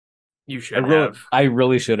You should have. I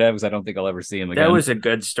really should have because I don't think I'll ever see him That again. was a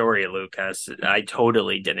good story, Lucas. I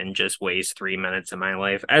totally didn't just waste 3 minutes of my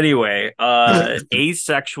life. Anyway,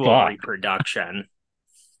 asexual Fuck. reproduction.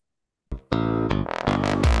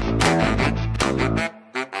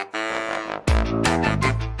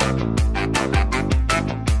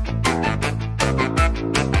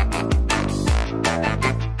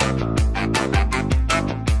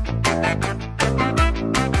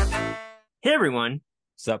 Hey everyone,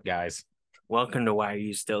 What's up, guys? welcome to Why Are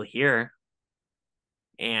You Still Here?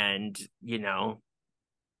 And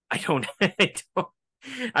I don't, I don't,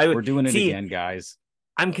 I We're doing it see. again, guys.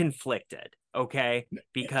 I'm conflicted, okay?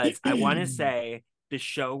 Because I want to say the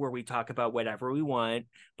show where we talk about whatever we want,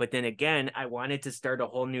 but then again, I wanted to start a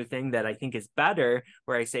whole new thing that I think is better,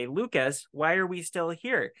 where I say, Lucas, why are we still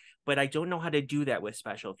here? But I don't know how to do that with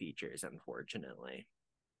special features, unfortunately.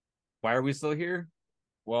 Why are we still here?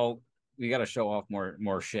 Well, we got to show off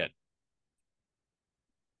more shit.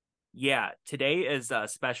 Yeah, today is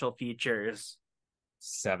special features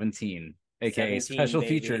 17, aka 17, special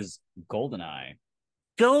baby. features GoldenEye.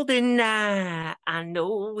 Golden Eye, I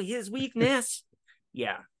know his weakness.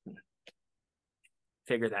 Yeah,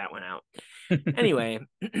 figure that one out. Anyway,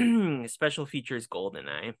 special features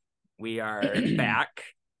GoldenEye. We are back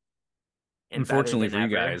and better Unfortunately than for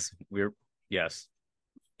you ever. guys, we're yes.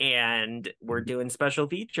 And we're doing special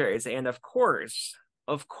features. And of course,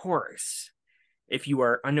 if you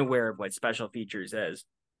are unaware of what special features is,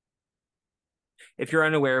 if you're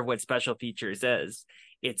unaware of what special features is,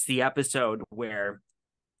 it's the episode where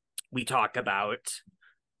we talk about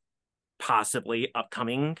possibly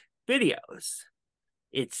upcoming videos.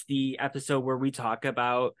 It's the episode where we talk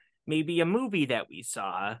about maybe a movie that we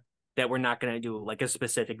saw that we're not going to do like a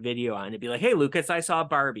specific video on. It'd be like, hey, Lucas, I saw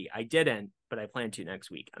Barbie. I didn't, but I plan to next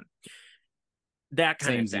weekend. That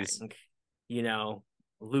kind of Samesies. thing. You know,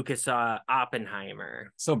 Lucas saw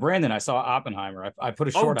Oppenheimer. So Brandon, I saw Oppenheimer. I put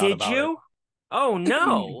a Oh, short out did about it. you? Oh,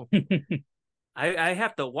 no. I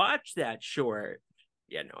have to watch that short.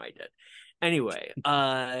 Yeah, no, I did. Anyway,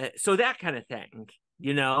 so that kind of thing,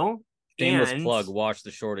 you know? Shameless And plug. Watch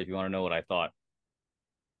the short if you want to know what I thought.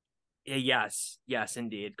 yes,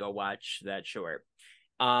 indeed, go watch that short.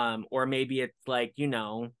 Or maybe it's like,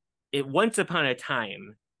 it once upon a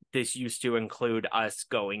time, this used to include us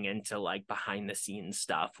going into like behind the scenes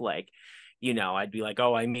stuff. Like, I'd be like,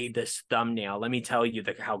 oh, I made this thumbnail. Let me tell you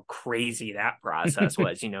how crazy that process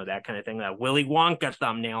was, that kind of thing. That Willy Wonka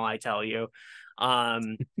thumbnail, I tell you.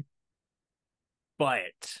 Um,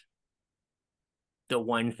 but the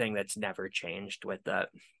one thing that's never changed with that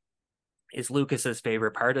is Lucas's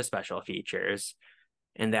favorite part of special features,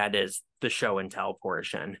 and that is the show and tell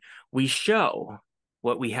portion. We show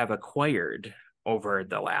what we have acquired over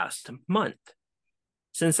the last month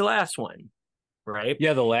since the last one, right?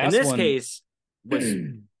 Yeah, the In last this one. case, was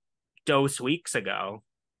dose weeks ago.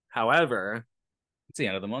 However, It's the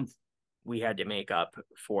end of the month. we had to make up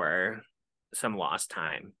for some lost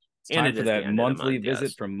time. It's And time it for is the that end of the monthly month, visit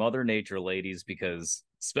yes. from Mother Nature, ladies, because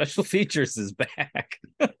special features is back.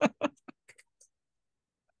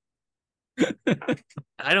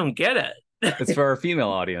 I don't get it. It's for our female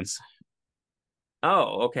audience.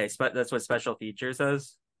 Oh, okay. That's what special features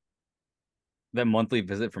is. That monthly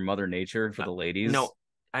visit from Mother Nature for the ladies. No,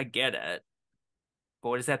 I get it. But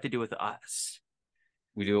what does that have to do with us?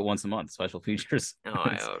 We do it once a month. Special features. Oh,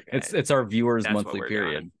 It's okay. it's our viewers' That's what monthly we're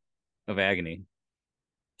period doing. of agony.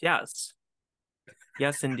 Yes.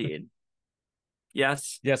 Yes, indeed.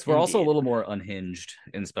 Yes, Yes, we're also a indeed. little more unhinged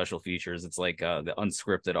in special features. It's like the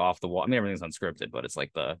unscripted, off the wall. I mean, everything's unscripted, but it's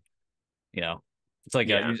like you know, it's like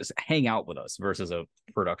Yeah. you just hang out with us versus a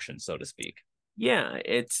production, so to speak. Yeah,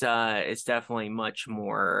 it's definitely much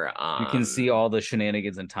more You can see all the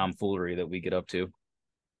shenanigans and tomfoolery that we get up to.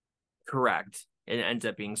 correct. It ends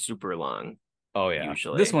up being super long, Oh yeah, this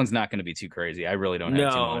usually. one's not going to be too crazy. I really don't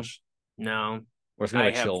have too No, much. no. We're just gonna I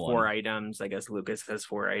have a have chill four one. items. I guess Lucas has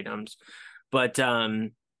four items. But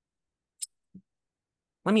let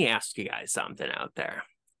me ask you guys something out there.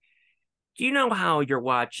 Do you know how you're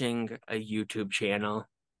watching a YouTube channel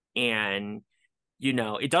and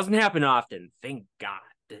it doesn't happen often, thank God.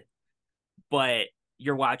 But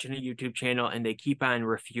you're watching a YouTube channel and they keep on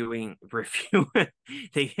reviewing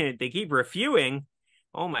they keep reviewing.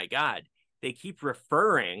 Oh my God. They keep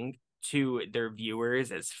referring to their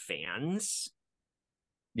viewers as fans.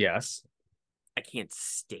 Yes, I can't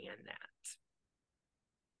stand that.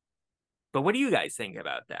 But what do you guys think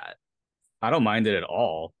about that? I don't mind it at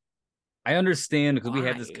all. I understand because we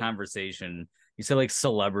had this Why? conversation. You said like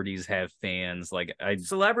celebrities have fans. Like I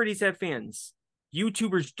Celebrities have fans.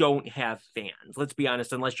 YouTubers don't have fans. Let's be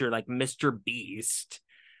honest, unless you're like Mr. Beast,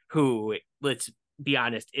 who, let's be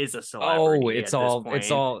honest, is a Oh, celebrity at this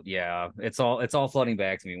point. it's all flooding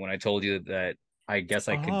back to me when I told you that I It's guess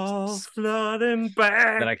I could all flooding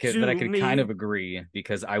back that to I could kind me. of agree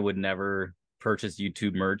because I would never purchase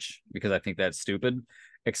YouTube merch because I think that's stupid,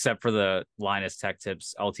 except for the Linus Tech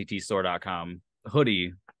Tips LTTstore.com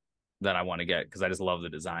hoodie that I want to get because I just love the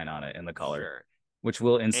design on it and the color, Sure. which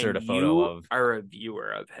we'll insert And a photo you of. are a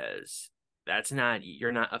viewer of his. That's not,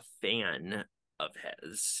 you're not a fan of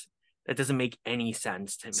his. That doesn't make any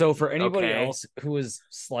sense to So me. for anybody Okay. else who is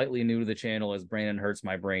slightly new to the channel, as Brandon hurts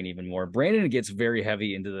my brain even more, Brandon gets very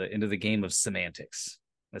heavy into the game of semantics.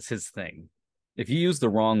 That's his thing. If you use the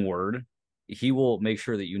wrong word, he will make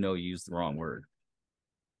sure that you know you used the wrong word.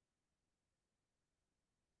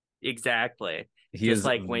 Exactly. He Just is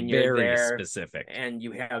like when you're very there specific. and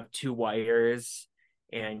you have two wires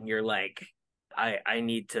and you're like, I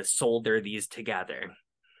need to solder these together.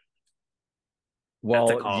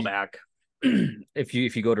 That's a Well, callback. if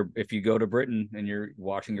you go to Britain and you're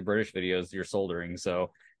watching your British videos, you're soldering.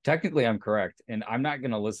 So technically, I'm correct, and I'm not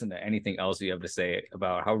going to listen to anything else you have to say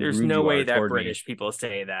about how There's rude no you way are that toward me. British people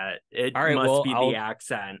say that. It All right, must well, be the I'll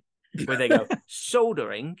accent where they go,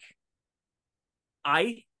 soldering.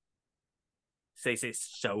 I say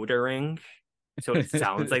soldering. So it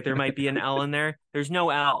sounds like there might be an L in there. There's no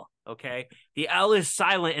L, okay? The L is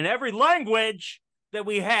silent in every language that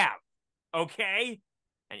we have, okay?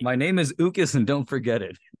 My Anyway, name is Ukis, and don't forget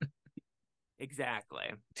it. exactly.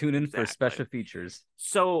 Tune in for Exactly. special features.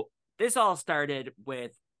 So this all started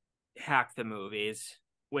with Hack the Movies,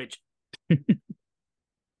 which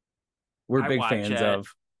We're I big watch fans it. of.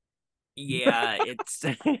 Yeah, it's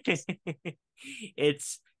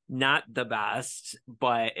it's not the best,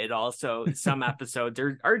 but it also some episodes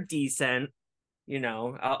are decent. You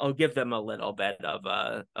know, I'll give them a little bit of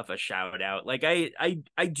a shout out. Like I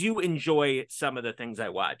do enjoy some of the things I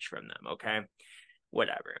watch from them. Okay,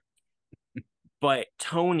 whatever. But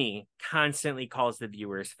Tony constantly calls the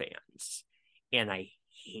viewers fans, and I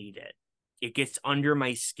hate it. It gets under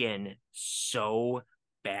my skin so Well,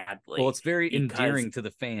 badly it's very because endearing to the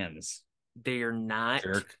fans. they're not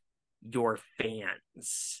Jerk. your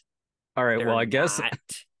fans. All right, well, They're not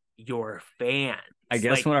your fans. I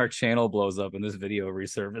guess Like, when our channel blows up and this video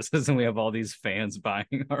resurfaces and we have all these fans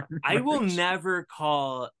buying our I will merch. never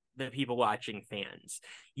call the people watching fans.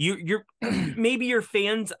 You're maybe you're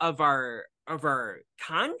fans of our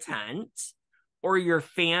content, or you're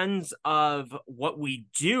fans of what we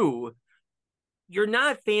do. You're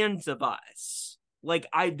not fans of us. Like,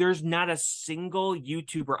 there's not a single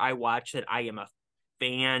YouTuber I watch that I am a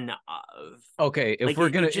fan of. Okay, Like, if we're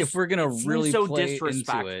gonna it seems really so play into it,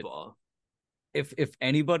 disrespectful. if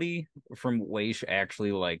anybody from Weish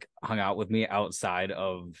actually like hung out with me outside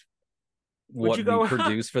of Would what you we go?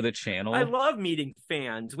 produce for the I channel, love meeting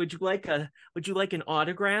fans. Would you like an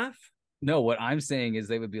autograph? no, what I'm saying is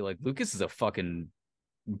they would be like, Lucas is a fucking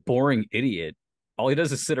boring idiot. All he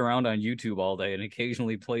does is sit around on YouTube all day and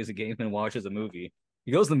occasionally plays a game and watches a movie.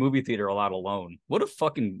 He goes to the movie theater a lot alone. What a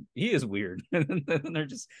fucking he is weird. They're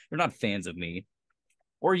not fans of me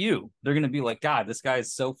or you. They're gonna be like, God, this guy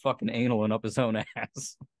is so fucking anal and up his own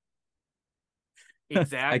ass. I can't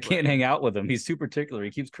Exactly. hang out with him. He's too particular.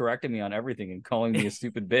 He keeps correcting me on everything and calling me a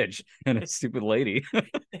stupid bitch and a stupid lady.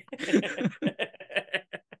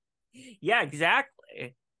 Yeah,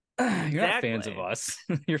 exactly. You're not fans of Exactly. us.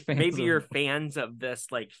 You're fans Maybe of you're fans of this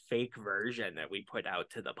like fake version that we put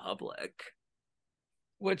out to the public.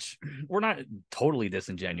 which we're not totally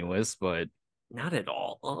disingenuous, but Not at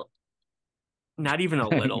all. Not even a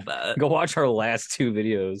little bit. go watch our last two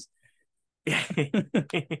videos.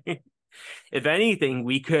 If anything,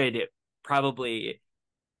 we could probably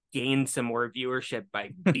gain some more viewership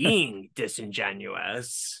by being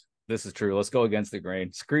disingenuous. This is true. Let's go against the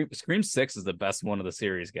grain. Scream 6 is the best one of the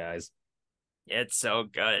series, guys. It's so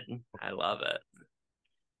good. I love it.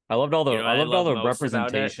 You know what I I loved all love the most about it?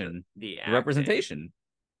 representation. The The acting. representation.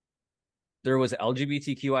 There was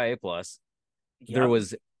LGBTQIA plus. There Yep.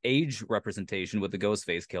 was age representation with the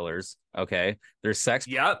Ghostface killers. Okay. There's sex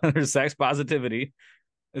Yep. there's sex positivity.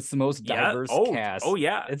 It's the most Yep. diverse Oh cast.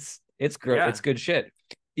 yeah. It's Yeah. good shit.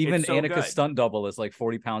 It's Even so Annika's good. stunt double is like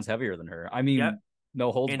 40 pounds heavier than her. I Yep. mean,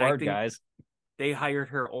 no holds And I barred, think guys. they hired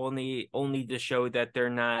her only to show that they're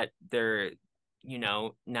not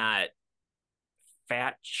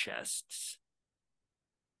fat chests.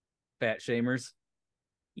 Fat shamers.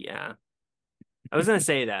 Yeah. I was gonna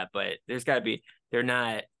say that, but there's gotta be they're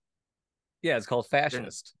not Yeah, it's called they're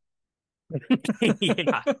fascist.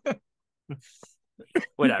 yeah,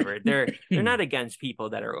 whatever. They're not against people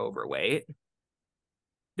that are overweight.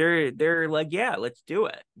 They're like, yeah, let's do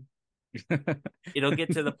it. It'll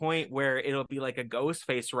get to the point where it'll be like a ghost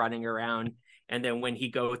face running around, and then when he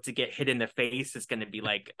goes to get hit in the face, it's going to be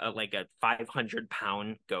like a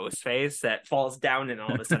 500-pound ghost face that falls down, and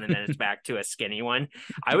all of a sudden then it's back to a skinny one.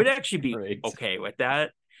 I would actually be Great. okay with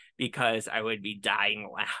that because I would be dying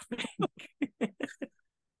laughing.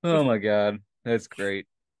 Oh my God. That's great.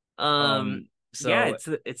 um yeah,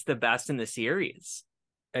 So it's the best in the series.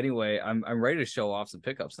 anyway, I'm ready to show off some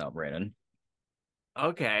pickups now, Brandon.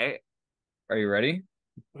 Okay. Are you ready?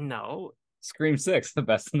 No. Scream 6, the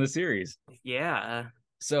best in the series. Yeah,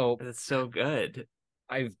 So it's so good.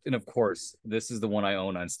 and of course, this is the one I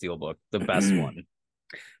own on Steelbook, the best one.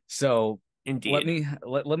 So Indeed.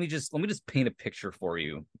 let me just paint a picture for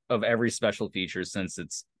you of every special feature since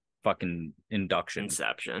it's fucking inception,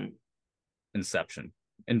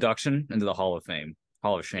 induction into the Hall of Fame,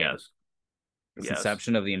 Hall of Shame. Yes. It's Yes.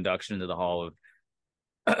 inception of the induction into the Hall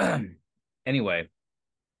of. Anyway,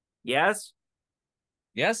 Yes.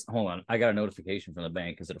 yes. Hold on, I got a notification from the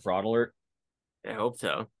bank. Is it a fraud alert? I hope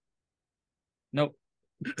so. Nope.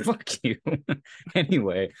 Fuck you.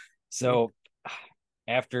 Anyway, so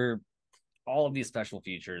after all of these special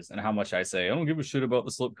features and how much I say, I don't give a shit about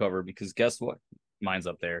the slipcover because guess what? Mine's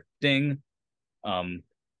up there. Ding.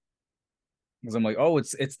 Because I'm like, oh,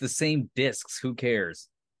 it's the same discs. Who cares?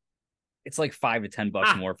 It's like $5 to $10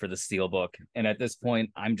 Ah, more for the steel book. And at this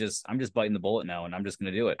point, I'm just biting the bullet now and I'm just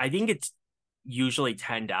gonna do it. I think it's usually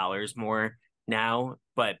 $10 more now,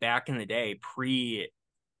 but back in the day, pre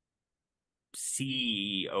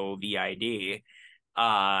COVID,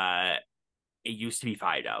 it used to be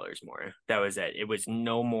 $5 more. That was it. It was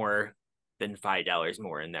no more than $5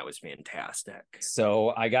 more, and that was fantastic.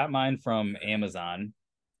 So I got mine from Amazon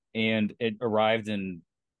and it arrived in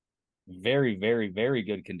very, very, very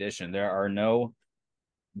good condition. There are no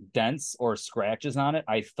dents or scratches on it.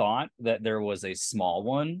 I thought that there was a small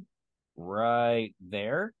one right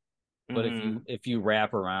there, but Mm-hmm. if you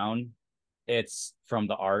wrap around, it's from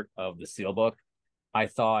the art of the steelbook. I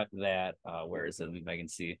thought that where is it? If I can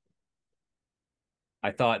see.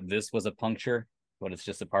 I thought this was a puncture, but it's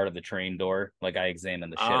just a part of the train door. Like I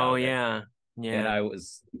examined the shit out Oh of it. yeah, And yeah, I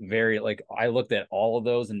was very like I looked at all of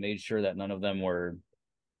those and made sure that none of them were,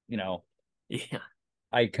 you know, yeah.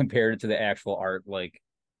 I compared it to the actual art. Like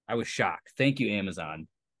I was shocked. Thank you, Amazon.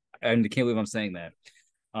 I can't believe I'm saying that.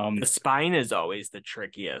 The Um, spine is always the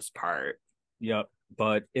trickiest part. yep.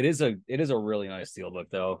 But it is a really nice steelbook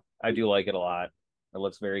though. I do like it a lot. It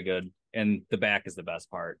looks very good. And the back is the best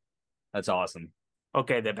part. That's awesome.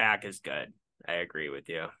 Okay, the back is good. I agree with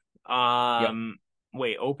you. Yep.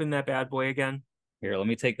 Wait, open that bad boy again. Here, let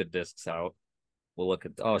me take the discs out. We'll look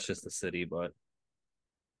at oh, it's just the city, but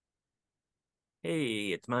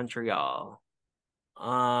Hey, it's Montreal.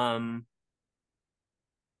 Um,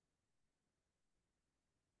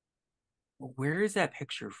 where is that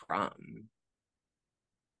picture from?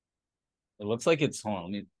 it looks like it's hold on,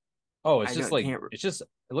 let me oh, it's I just don't like can't. it's just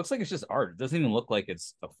it looks like it's just art. It doesn't even look like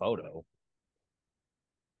it's a photo.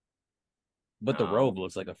 But the Oh, robe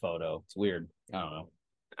looks like a photo. It's weird. I don't know.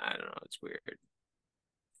 I don't know. It's weird.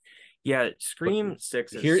 Yeah, But Scream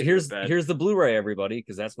 6 is stupid. here's the Blu-ray, everybody,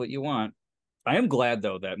 because that's what you want. I am glad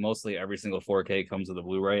though that mostly every single 4K comes with a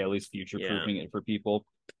Blu-ray, at least future Yeah. proofing it for people.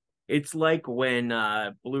 It's like when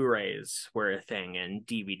Blu-rays were a thing and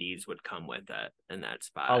DVDs would come with it in that A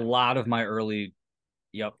spot. lot of my early,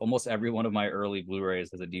 yep, almost every one of my early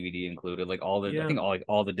Blu-rays has a DVD included. Like I Yeah. think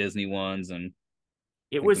all the Disney ones and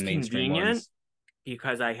It like the was mainstream convenient ones.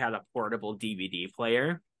 because I had a portable DVD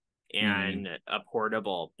player, Mm-hmm. and a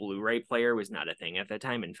portable Blu-ray player was not a thing at the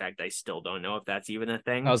time. In fact, I still don't know if that's even a I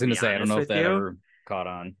thing, was to gonna be say I don't honest know if with that you. ever caught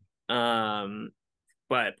on. Um,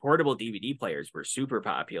 but portable DVD players were super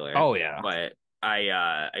popular. Oh yeah. But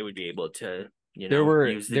I would be able to, use the There were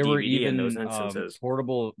DVD in those even instances.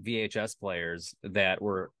 portable VHS players that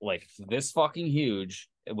were like this fucking huge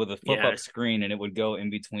with a flip up Yes. screen, and it would go in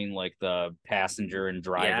between like the passenger and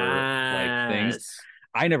driver like things. Yes.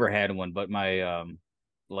 I never had one, but my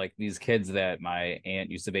like these kids that my aunt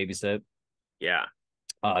used to babysit, Yeah.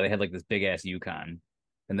 they had like this big ass Yukon,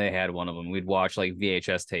 and they had one of them. We'd watch like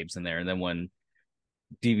VHS tapes in there, and then when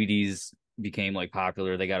DVDs became like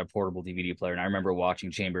popular, they got a portable DVD player, and I remember watching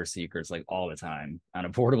Chamber of Secrets like all the time on a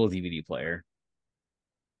portable DVD player.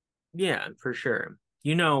 Yeah, for sure.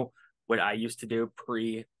 You know what I used to do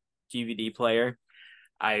pre DVD player?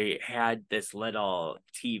 I had this little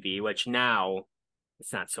TV, which now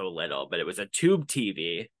it's not so little, but it was a tube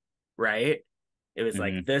TV, right? It was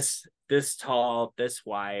like Mm-hmm. this tall, this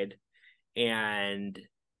wide, and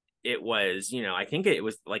it was, I think it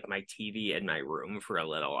was like my TV in my room for a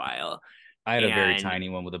little while. I had a very And tiny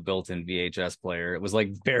one with a built-in VHS player. It was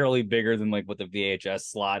like barely bigger than like what the VHS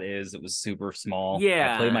slot is. It was super small.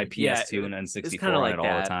 I played my yeah, PS2 and it's kind of N64 on it like all the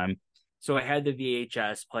that. time. So I had the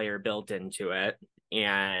VHS player built into it,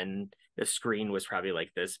 and the screen was probably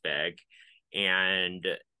like this big. And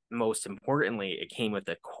most importantly, it came with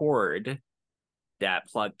a cord that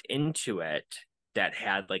plugged into it that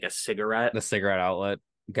had like a cigarette The cigarette outlet.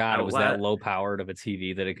 God, it was that outlet. low powered of a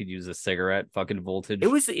TV that it could use a cigarette fucking It voltage.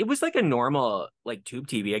 was it was like a normal like tube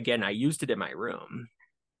TV. Again, I used it in my room,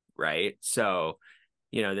 right? So,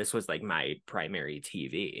 this was like my primary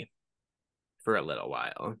TV for a little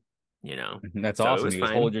while. That's So it awesome. was You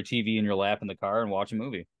just hold fine. your TV in your lap in the car and watch a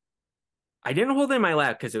movie. I didn't hold it in my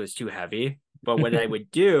lap because it was too heavy. But what I would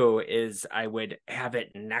do is I would have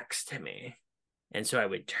it next to me. And so I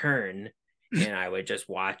would turn and I would just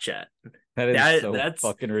watch it. That is That so that's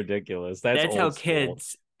fucking ridiculous. That's that's how old school.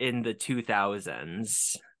 kids in the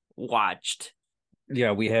 2000s watched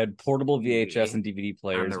Yeah, we had portable VHS TV and DVD on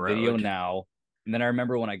players, the Video road. Now. And then I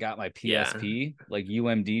remember when I got my Yeah. PSP, like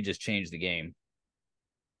UMD just changed the game.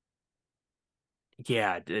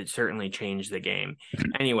 Yeah, it certainly changed the game.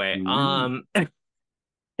 Anyway, Ooh.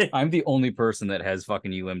 I'm the only person that has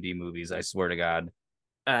fucking UMD movies, I swear to God.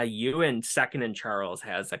 you and Second and Charles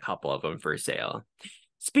has a couple of them for sale.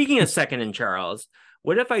 Speaking of Second and Charles,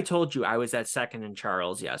 what if I told you I was at Second and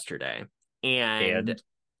Charles yesterday and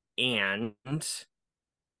And and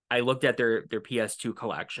I looked at their PS2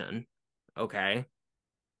 collection, okay?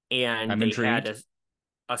 And I'm they had intrigued.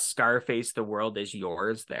 a Scarface The World Is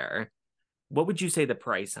Yours there. What would you say the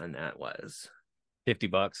price on that was?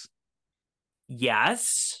 $50.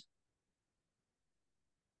 Yes.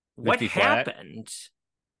 What 50 flat. happened?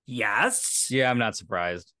 Yes. Yeah, I'm not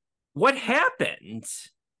surprised. What happened?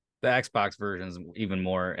 The Xbox version is even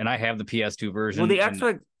more. And I have the PS2 Well, the version. And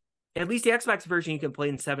Xbox, at least the Xbox version, you can play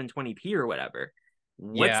in 720p or whatever.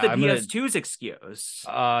 What's yeah, the I'm gonna PS2's excuse?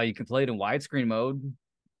 you can play it in widescreen mode.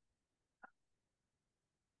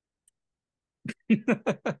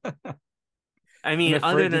 I And mean,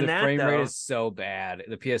 other dude, than the that, frame rate though, is so bad.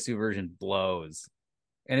 The PS2 version blows.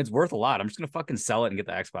 And it's worth a lot. I'm just gonna fucking sell it and get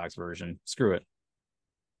the Xbox version. Screw it.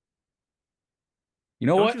 You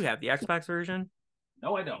know don't what? you have the Xbox version?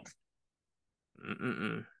 No, I don't.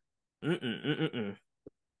 Mm-mm-mm. Mm-mm-mm-mm. You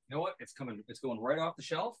know what? It's coming. It's going right off the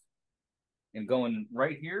shelf and going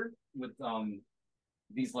right here with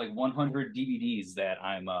these like 100 DVDs that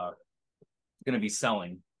I'm gonna be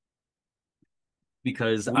selling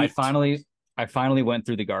because Sweet. I finally went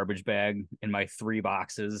through the garbage bag in my 3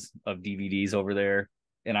 boxes of DVDs over there,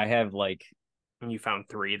 and I have like You found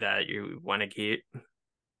three that you want to keep.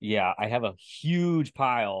 yeah, I have a huge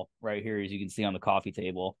pile right here as you can see on the coffee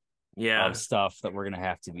table of Yeah. stuff that we're gonna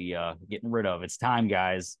have to be getting rid of. It's time,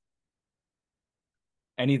 guys.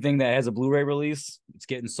 Anything that has a Blu-ray release, it's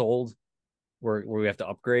getting sold. Where we have to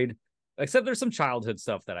upgrade. Except there's some childhood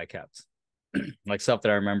stuff that I kept, like stuff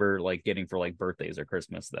that I remember like getting for like birthdays or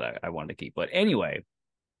Christmas that I wanted to keep. But anyway, if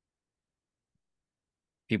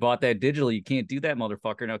you bought that digital, you can't do that,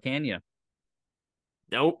 motherfucker. Now can you?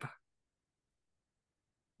 Nope.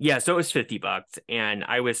 Yeah, so it was $50 and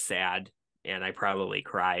I was sad and I probably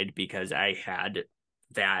cried because I had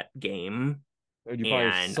that game You probably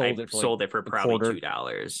and I sold it for like sold it for a probably quarter.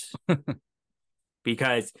 $2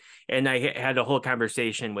 because and I had a whole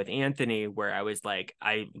conversation with Anthony where I was like,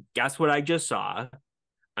 I guess what I just saw.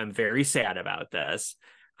 I'm very sad about this.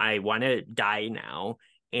 I want to die now.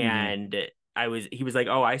 Mm-hmm. And he was like,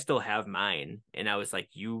 "Oh, I still have mine." And I was like,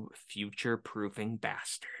 "You future proofing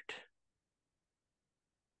bastard."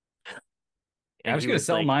 I'm And just he gonna was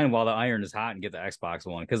sell like, mine while the iron is hot and get the Xbox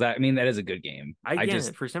One because I mean that is a good game. I yeah,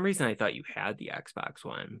 just for some reason I thought you had the Xbox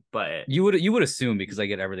One, but you would assume because I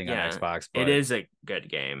get everything on yeah, Xbox, it but is a good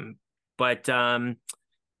game. But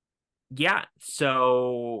yeah,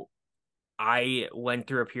 so I went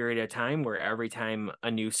through a period of time where every time a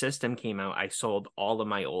new system came out, I sold all of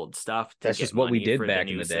my old stuff to that's get just what we money did for the back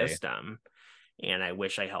in new the day. system. And I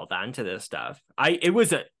wish I held on to this stuff.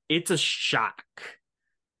 It's a shock.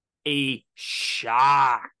 A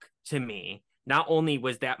shock to me. Not only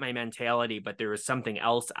was that my mentality, but there was something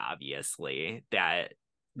else obviously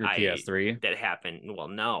Your I PS3. that happened. Well,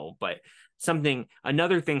 no, but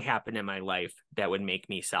another thing happened in my life that would make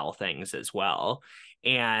me sell things as well.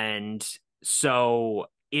 And so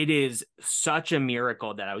it is such a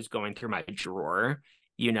miracle that I was going through my drawer,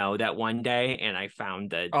 that one day and I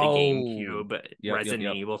found the Oh, GameCube yep.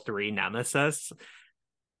 Resident Evil 3 Nemesis.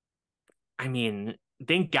 I mean,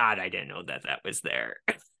 thank God I didn't know that was there.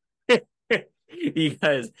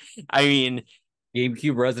 Because I mean,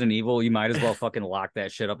 GameCube Resident Evil, you might as well fucking lock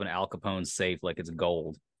that shit up in Al Capone's safe like it's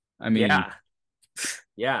gold. I mean, Yeah.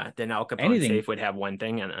 Yeah. Then Al Capone anything safe would have one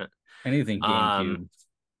thing in it. anything Um, GameCube.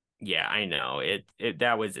 yeah, I know. It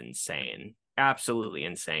that was insane. Absolutely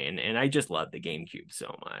insane. And I just love the GameCube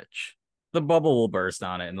so much. The bubble will burst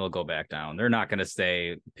on it and they'll go back down. They're not going to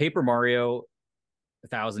stay. Paper Mario,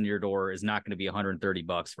 Thousand Year Door is not going to be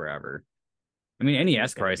 $130 forever. I mean, I think NES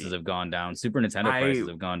it's gonna prices be have gone down. Super Nintendo I prices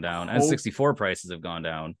have gone down. hope N64 prices have gone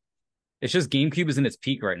down. It's just GameCube is in its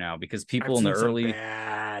peak right now because I've people in the seen some early,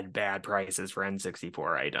 bad prices for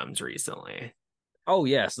N64 items recently. oh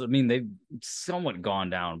yes, I mean they've somewhat gone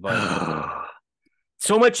down, but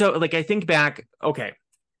So much so, like I think back, okay,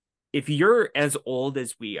 if you're as old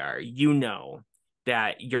as we are, you know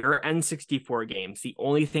that your N64 games, the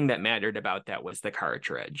only thing that mattered about that was the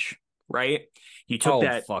cartridge, right? You took oh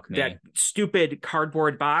that fuck that me, stupid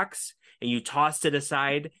cardboard box and you tossed it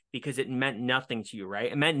aside because it meant nothing to you,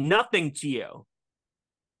 right? It meant nothing to you.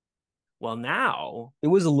 Well, now it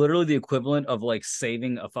was literally the equivalent of like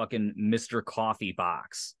saving a fucking Mr. Coffee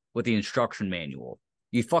box with the instruction manual.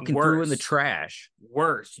 You fucking threw it in the worse. trash.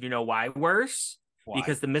 Worse. You know why worse? Why?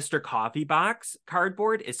 Because the Mr. Coffee box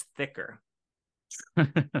cardboard is thicker.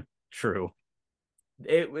 True.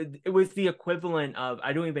 It was the equivalent of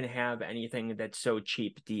I don't even have anything that's so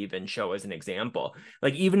cheap to even show as an example.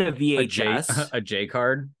 Like even a A J VHS. a J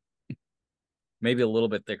card, maybe a little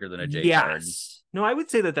bit thicker than a J card. Yes. No, I would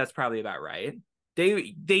say that that's probably about right.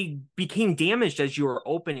 They became damaged as you were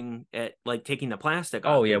opening it, like taking the plastic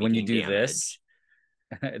Oh off. They yeah, when you became do this,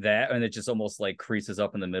 damaged. that and it just almost like creases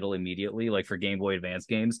up in the middle immediately, like for Game Boy Advance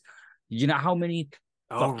games. You know how many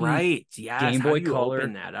Oh fucking right. Yes. Game How Boy do you Color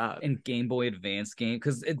open that up? and Game Boy Advance game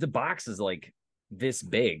because the box is like this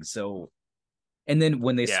big. So, and then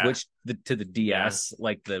when they Yeah. switched to the Yeah. DS,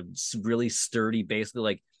 like the really sturdy,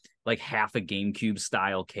 basically like half a GameCube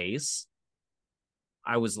style case,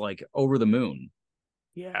 I was like over the moon.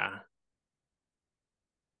 Yeah.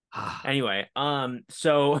 Anyway,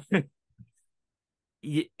 so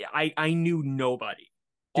I knew nobody.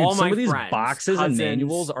 Dude, All some my of these friends, boxes and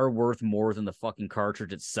manuals cousins. are worth more than the fucking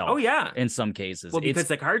cartridge Oh itself yeah. in some cases. Well, It's because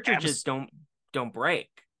the cartridges abs- don't break.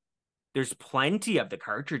 There's plenty of the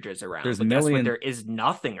cartridges around, there's but guess what? million There is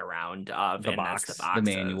nothing around of, the and that's the box, the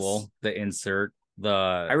boxes. manual, the insert,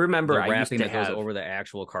 I the remember I used wrapping to that goes have over the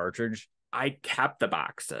actual cartridge. I kept the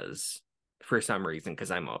boxes for some reason because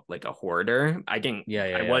I'm like a hoarder. Yeah, yeah,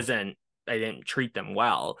 I yeah. wasn't I didn't treat them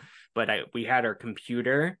well, but I we had our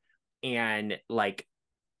computer and like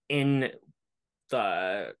in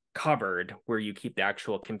the cupboard where you keep the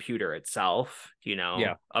actual computer itself,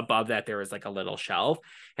 Yeah. above that there was like a little shelf,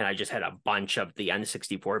 and I just had a bunch of the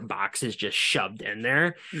N64 boxes just shoved in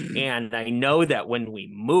there. And I know that when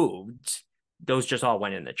we moved, those just all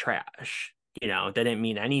went in the trash. They didn't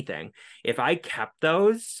mean anything. If I kept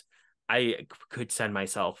those, I could send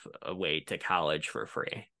myself away to college for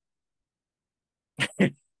free.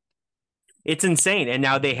 It's insane. And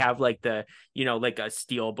now they have like like a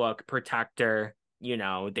steelbook protector.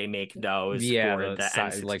 They make those Yeah, for the the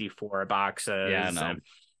side like N64 yeah, boxes. no. And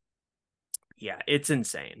yeah, it's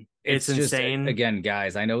insane. It's It's just insane. again,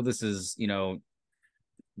 guys, I know this is, we're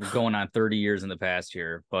going on 30 years in the past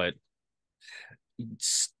here, but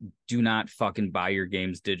do not fucking buy your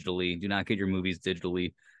games digitally. Do not get your movies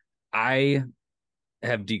digitally. I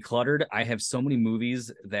have decluttered. I have so many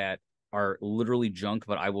movies that are literally junk,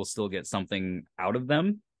 but I will still get something out of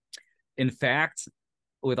them. In fact,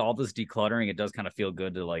 with all this decluttering, it does kind of feel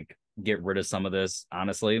good to like get rid of some of this.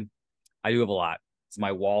 Honestly, I do have a lot. It's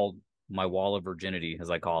my wall of virginity, as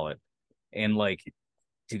I call it. And like,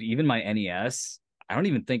 dude, even my NES, I don't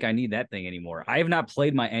even think I need that thing anymore. I have not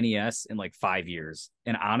played my NES in like 5 years.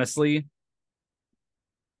 And honestly,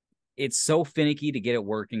 it's so finicky to get it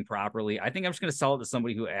working properly. I think I'm just gonna sell it to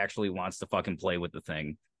somebody who actually wants to fucking play with the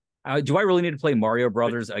thing. Do I really need to play Mario But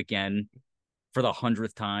Brothers again for the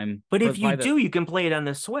 100th time? but For if you by the do, you can play it on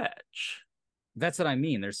the Switch. That's what I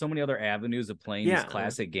mean. There's so many other avenues of playing these Yeah.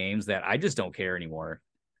 classic games that I just don't care anymore.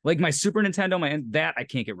 Like my Super Nintendo, that I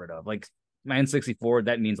can't get rid of. Like my N64,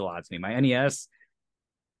 that means a lot to me. My NES,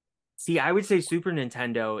 See, I would say Super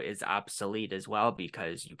Nintendo is obsolete as well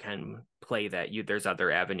because you can play that. There's other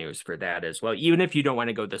avenues for that as well. Even if you don't want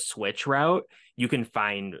to go the Switch route, you can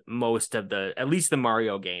find most of at least the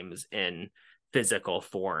Mario games in physical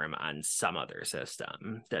form on some other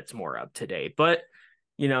system that's more up to date. But,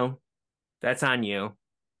 you know, that's on you.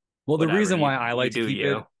 well, the Whatever. reason You why I you like to do keep it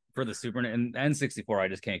you. for the Super and N64, I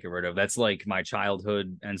just can't get rid of. That's like my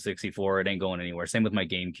childhood N64. It ain't going anywhere. Same with my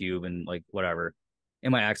GameCube and like whatever.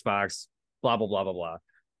 And my Xbox, blah blah blah blah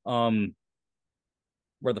blah.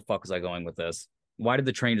 Where the fuck was I going with this? Why did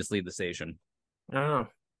the train just leave the station? Oh,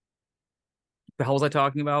 The hell was I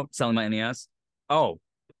talking about? Selling my NES? Oh,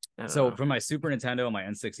 I don't so know. for my Super Nintendo and my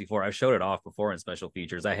N64, I've showed it off before in special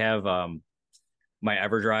features. I have my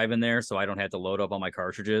EverDrive in there, so I don't have to load up all my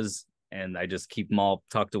cartridges, and I just keep them all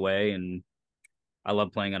tucked away. And I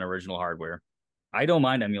love playing on original hardware. I don't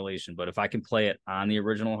mind emulation, but if I can play it on the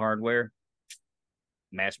original hardware,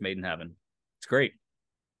 match made in heaven. It's great.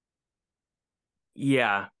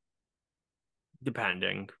 Yeah,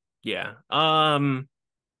 depending. Yeah.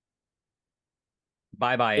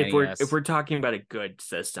 Bye bye If NES. we're talking about a good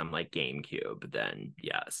system like GameCube, then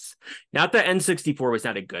yes. Not that N64 was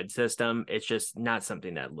not a good system. It's just not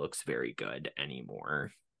something that looks very good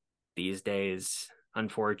anymore these days,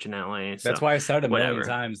 unfortunately. That's So why I said it a million whatever.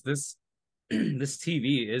 times. This this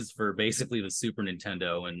TV is for basically the Super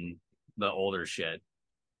Nintendo and the older shit.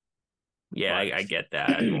 Yeah, But I get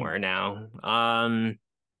that more now.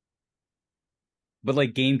 but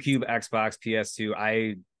like GameCube, Xbox, PS2,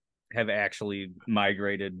 I have actually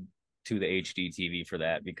migrated to the HD TV for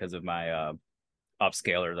that because of my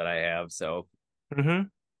upscaler that I have. So mhm.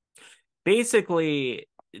 Basically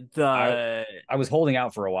I the I was holding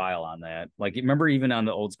out for a while on that. Like, remember even on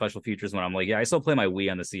the old special features when I'm like, yeah, I still play my Wii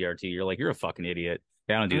on the CRT. You're like, you're a fucking idiot.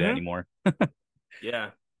 Yeah, I don't do that mhm. anymore.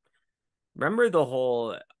 Yeah. Remember the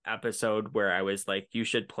whole episode where I was like, you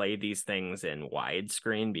should play these things in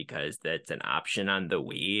widescreen because that's an option on the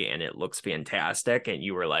Wii and it looks fantastic. And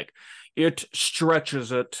you were like, it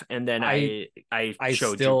stretches it. And then I I I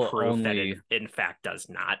showed you still proof that it only in fact does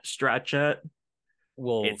not stretch it.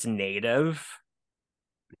 will. It's native.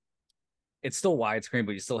 It's still widescreen,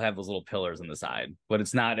 but you still have those little pillars on the side. But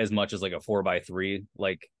it's not as much as like a 4x3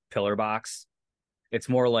 like pillar box. It's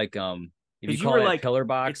more like if you Because you call were that like, pillar it's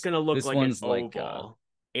box, gonna look this like an one's like oval.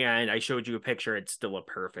 And I showed you a picture, it's still a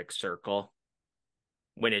perfect circle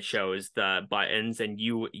when it shows the buttons, and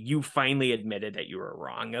you finally admitted that you were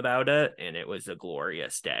wrong about it, and it was a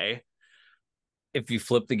glorious day. if you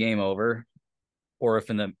flip the game over, or if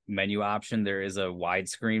in the menu option there is a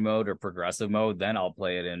widescreen mode or progressive mode, then I'll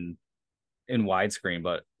play it in widescreen.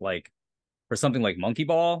 But like for something like Monkey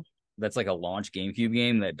Ball, that's like a launch GameCube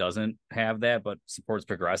game that doesn't have that but supports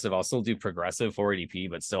progressive. I'll still do progressive 480p,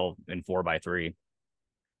 but still in 4x3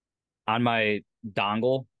 on my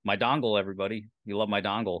dongle. Everybody, you love my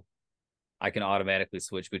dongle. I can automatically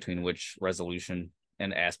switch between which resolution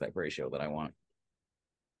and aspect ratio that I want.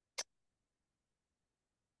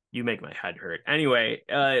 You make my head hurt. Anyway,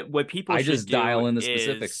 what people I should just do dial in the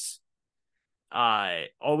specifics. is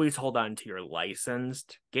always hold on to your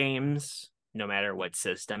licensed games, no matter what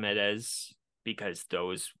system it is, because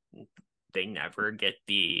those they never get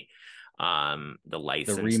the The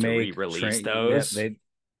license to remake re-release train, yeah, those. they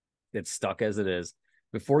it's stuck as it is.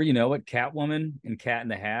 Before you know it, Catwoman and Cat in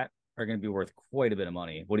the Hat are going to be worth quite a bit of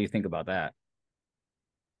money. What do you think about that?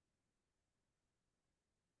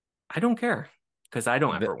 I don't care because I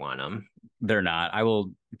don't Th- ever want them. They're not. I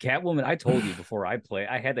will. Catwoman. I told you before I play.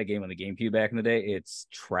 I had that game on the GameCube back in the day. It's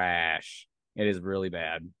trash. It is really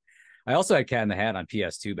bad. I also had Cat in the Hat on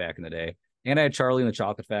PS2 back in the day, and I had Charlie and the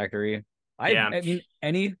Chocolate Factory. Yeah, I mean,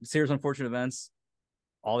 any Series Unfortunate Events,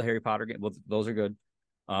 all the Harry Potter games, well, those are good.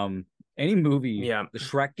 Any movie, yeah. the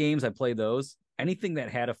Shrek games, I played those. Anything that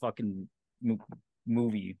had a fucking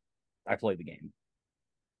movie, I played the game.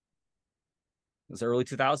 It was early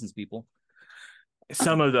 2000s, people.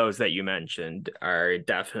 Some of those that you mentioned are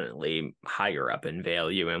definitely higher up in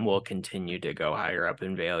value and will continue to go higher up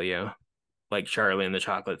in value. Like Charlie and the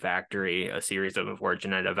Chocolate Factory, a series of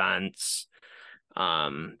unfortunate events.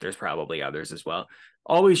 There's probably others as well.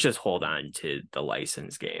 Always just hold on to the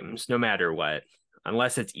licensed games, no matter what,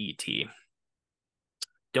 unless it's ET.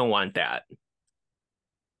 Don't want that.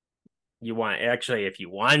 You want actually, if you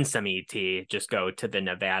want some ET, just go to the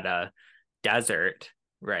Nevada desert,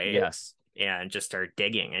 right? Yes. And just start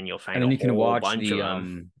digging, and you'll And find a then you can whole watch bunch of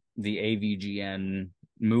them. the AVGN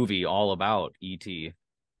movie all about ET.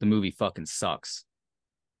 The movie fucking sucks.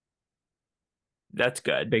 That's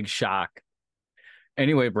good. Big shock.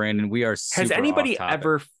 Anyway, Brandon, we are Has super off anybody topic.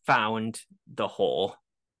 ever found the hole?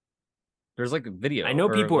 There's like a I video know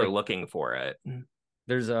or people are like looking for it.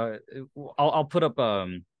 there's a I'll put up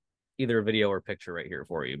either a video or picture right here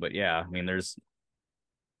for you. But yeah, I mean there's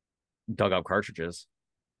dug out cartridges.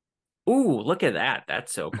 Ooh, look at that.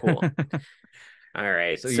 That's so cool. All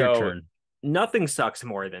right. So your So turn. nothing sucks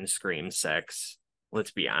more than Scream 6.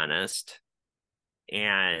 Let's be honest.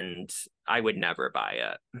 And I would never buy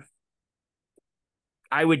it.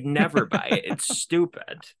 I would never buy it. It's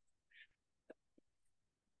stupid.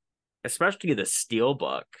 Especially the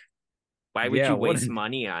Steelbook. Why would Yeah, you what waste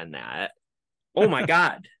money on that? Oh my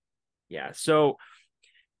God. Yeah. So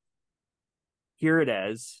here it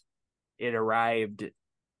is. It arrived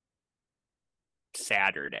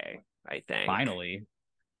Saturday, I think. Finally.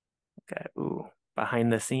 Okay. Ooh,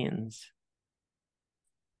 behind the scenes.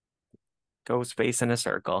 Go space in a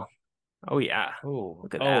circle. Oh yeah. Oh,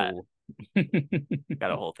 Look at that. oh.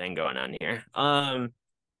 Got a whole thing going on here.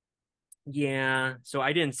 Yeah, so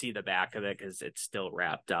I didn't see the back of it because it's still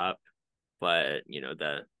wrapped up. But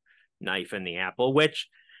the knife and the apple, which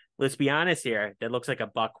let's be honest here, that looks like a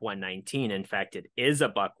buck 119. In fact, it is a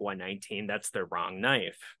buck 119. That's the wrong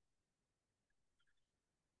knife.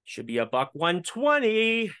 Should be a buck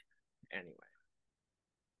 120. Anyway,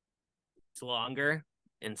 it's longer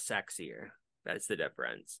and sexier. That's the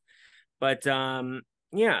difference. But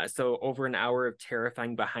yeah, so over an hour of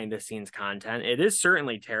terrifying behind the scenes content. It is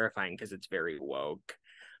certainly terrifying because it's very woke.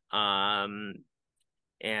 And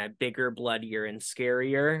bigger, bloodier, and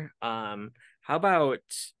scarier. How about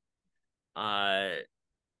I'm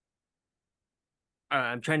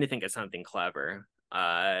trying to think of something clever.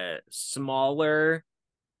 Smaller,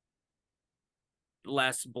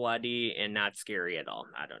 less bloody, and not scary at all.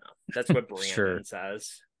 I don't know. That's what Brandon Sure.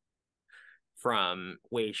 says from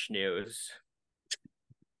Weish News.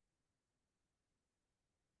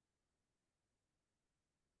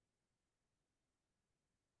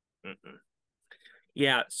 Mm-mm.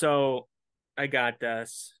 Yeah, so I got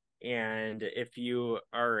this. And if you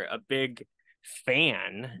are a big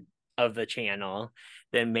fan of the channel,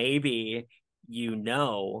 then maybe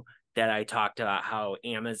that I talked about how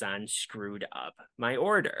Amazon screwed up my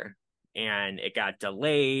order and it got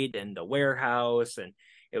delayed in the warehouse and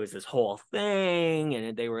it was this whole thing.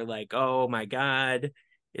 And they were like, oh my God,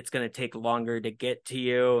 it's going to take longer to get to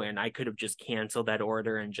you. And I could have just canceled that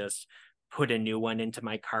order and just put a new one into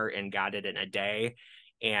my cart and got it in a day.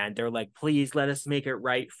 And they're like, please let us make it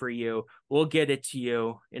right for you. We'll get it to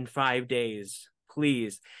you in 5 days,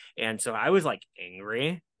 please. And so I was like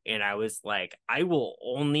angry. And I was like, I will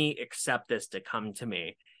only accept this to come to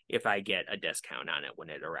me if I get a discount on it when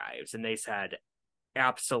it arrives. And they said,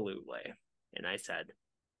 absolutely. And I said,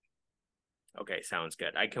 okay, sounds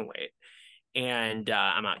good. I can wait. And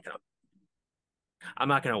I'm not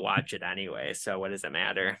gonna watch it anyway. So what does it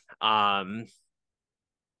matter?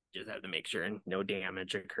 Just have to make sure no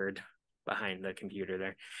damage occurred behind the computer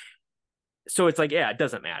there. So it's like, yeah, it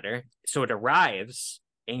doesn't matter. So it arrives,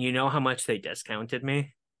 and you know how much they discounted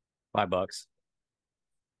me? $5.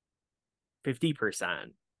 50%.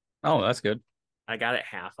 Oh, that's good. I got it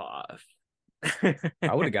half off.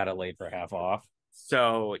 I would have got it late for half off.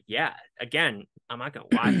 So yeah, again, I'm not gonna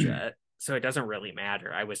watch it. So it doesn't really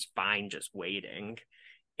matter. I was fine just waiting.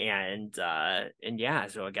 And yeah,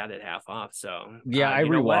 so I got it half off. So Yeah, I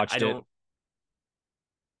rewatched it.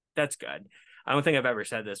 That's good. I don't think I've ever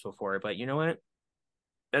said this before, but you know what?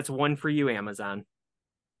 That's one for you, Amazon.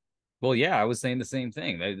 Well, yeah, I was saying the same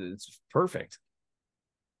thing. It's perfect.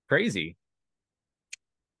 Crazy.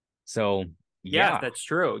 So, Yeah, yeah. that's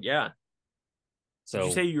true. Yeah. Did you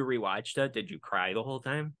So say you rewatched it? Did you cry the whole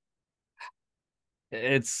time?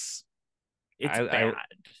 it's It's I bad.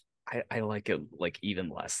 I like it like even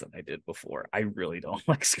less than I did before. I really don't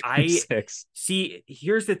like Scream I 6. see.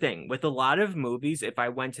 Here's the thing with a lot of movies, if I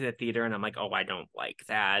went to the theater and I'm like, oh, I don't like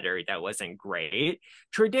that or that wasn't great,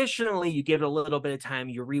 traditionally you give it a little bit of time,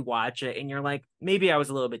 you rewatch it, and you're like, maybe I was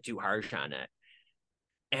a little bit too harsh on it.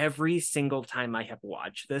 Every single time I have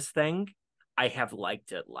watched this thing, I have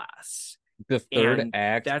liked it less. The third And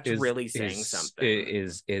act that's really saying something.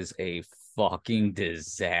 is a fucking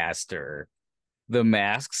disaster. The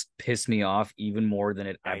masks piss me off even more than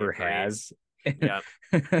it I ever agree. has. Yeah,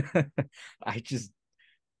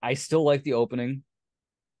 I still like the opening.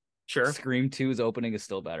 sure. Scream 2's opening is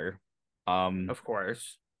still better. Of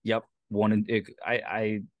course. Yep. One and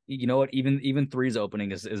you know what, even three's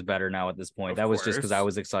opening is better now at this point. Of That was just because I course.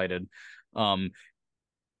 was excited. Um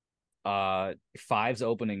five's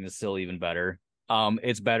opening is still even better.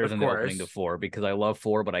 It's better Of than the opening to course. four because I love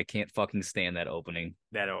four, but I can't fucking stand that opening.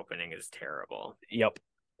 That opening is terrible. Yep.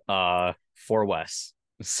 For Wes.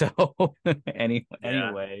 So Yeah.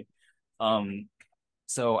 anyway, um,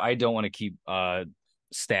 so I don't want to keep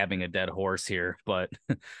stabbing a dead horse here, but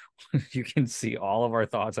you can see all of our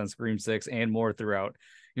thoughts on Scream 6 and more throughout,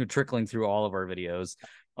 trickling through all of our videos.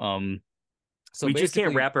 So We just can't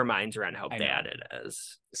basically, wrap our minds around how I bad know. it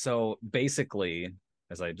is. So basically,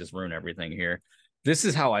 as I just ruin everything here, this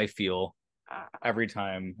is how I feel every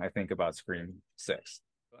time I think about Scream 6.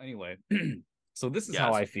 Anyway, so this is how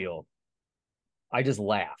Yes. I feel. I just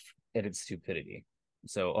laugh at its stupidity.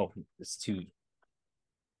 So, it's too.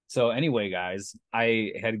 So anyway, guys,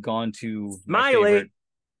 I had gone to my favorite. Smiley.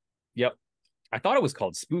 Yep. I thought it was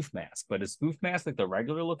called Spoof Mask, but is Spoof Mask like the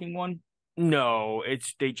regular looking one? No,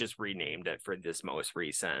 they just renamed it for this most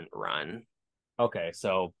recent run. Okay,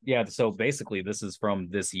 so yeah, so basically this is from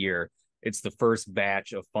this year. It's the first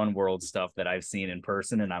batch of Fun World stuff that I've seen in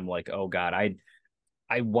person, and I'm like, oh God,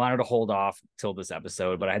 I wanted to hold off till this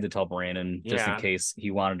episode, but I had to tell Brandon just in Yeah. case he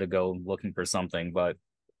wanted to go looking for something. But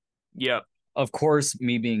Yep. of course,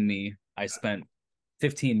 me being me, I spent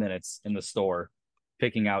 15 minutes in the store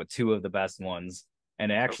picking out two of the best ones.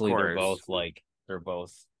 And Of actually course. they're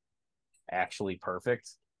both actually perfect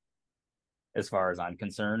as far as I'm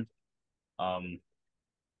concerned. Um,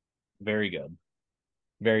 very good.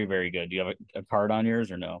 Very, very good. Do you have a card on yours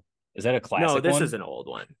or no? Is that a No, classic this is one? an old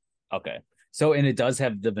one. Okay. So and it does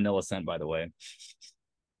have the vanilla scent, by the way.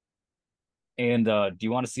 And do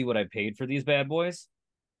you want to see what I paid for these bad boys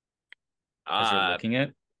as you're Uh looking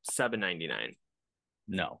at? $7.99.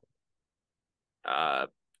 No, Uh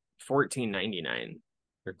 $14.99.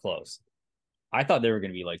 you're close. I thought they were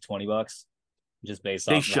going to be like $20 just based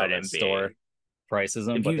They off of how that shouldn't store be. prices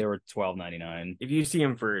them, If but you they were $12.99. if you see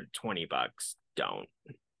them for $20, don't.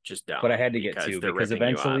 Just But I don't had to get because two they're because ripping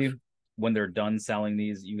you off. eventually when they're done selling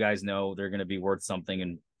these, you guys know they're going to be worth something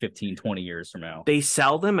in 15, 20 years from now. They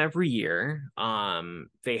sell them every year.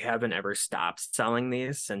 They haven't ever stopped selling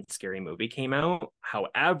these since Scary Movie came out.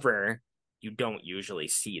 However, you don't usually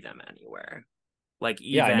see them anywhere. Like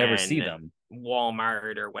Yeah, I never see even them.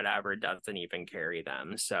 Walmart or whatever doesn't even carry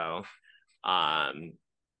them. So, um,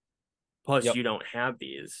 plus Yep. you don't have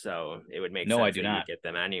these, so it would make No, I sense do that you not. would get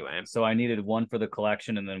them anyway So I needed one for the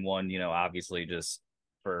collection and then one, obviously just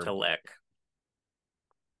to for lick.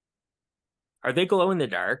 Are they glow in the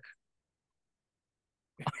dark?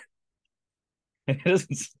 it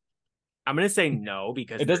doesn't I'm gonna say no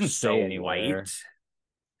because it they're doesn't so say anywhere. white.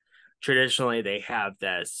 Traditionally, they have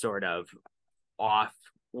this sort of off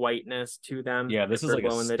whiteness to them Yeah, this if is they're like a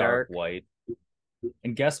glow in the stark dark. white.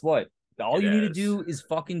 And guess what? All It you need to is. do is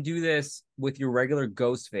fucking do this with your regular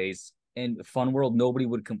ghost face and Fun World, nobody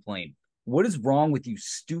would complain. What is wrong with you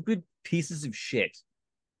stupid pieces of shit?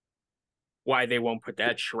 Why they won't put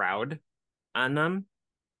that shroud on them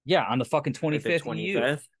Yeah, on the fucking at the 25th EU.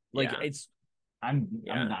 25th? Like Yeah. it's I'm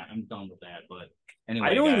Yeah. not I'm done with that. But I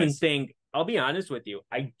anyway, don't even guys. think, I'll be honest with you,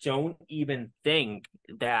 I don't even think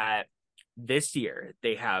that this year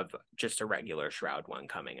they have just a regular shroud one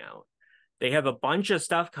coming out. They have a bunch of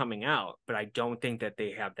stuff coming out, but I don't think that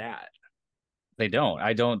they have that. They don't.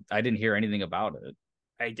 I didn't hear anything about it.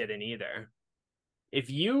 I didn't either. If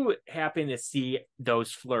you happen to see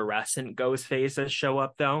those fluorescent ghost faces show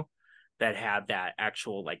up though, that have that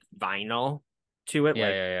actual like vinyl to it, Yeah,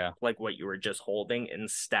 yeah, yeah. like what you were just holding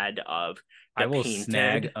instead of I the will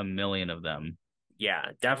snag painted, a million of them.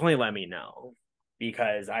 yeah, definitely let me know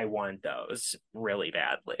because I want those really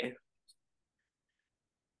badly.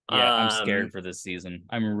 Yeah, I'm scared Um, for this season.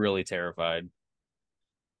 I'm really terrified.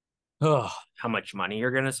 Ugh, how much money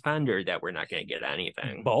you're gonna spend, or that we're not gonna get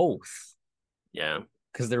anything? both. Yeah,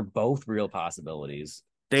 Because they're both real possibilities.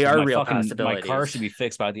 they Because are my real fucking my car possibilities. should be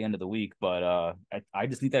fixed by the end of the week, but I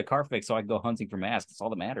just need that car fixed so I can go hunting for masks. That's all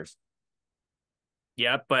that matters.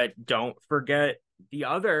 Yeah, but don't forget the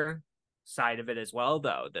other side of it as well,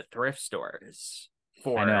 though, the thrift stores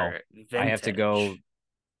I know. for I have to go vintage.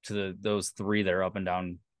 to those three that are up and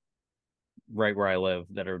down right where I live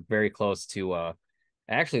that are very close to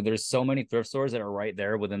actually there's so many thrift stores that are right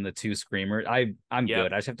there within the two screamers. I'm Yep,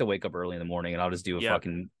 good. I just have to wake up early in the morning and I'll just do a yep,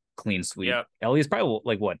 fucking clean sweep. yep, Ellie's probably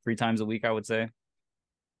like what, 3 times a week, I would say.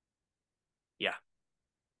 yeah,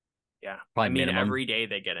 yeah. I Probably mean, minimum. every day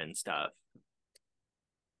they get in stuff.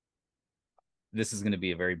 This is gonna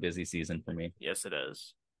be a very busy season for me. Yes, it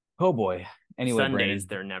is. Oh boy. Anyway, Sundays, Brandon.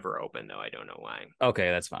 they're never open, though. I don't know why. Okay,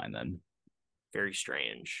 that's fine then. Very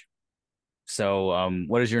strange. So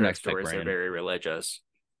what is your Thrift next pick, stores are Brandon? very religious.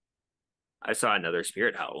 I saw another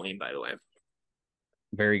Spirit Halloween, by the way.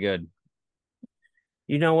 Very good.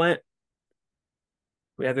 You know what?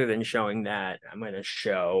 Rather than showing that, I'm going to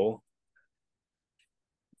show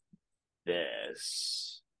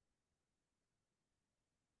this.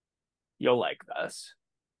 You'll like this.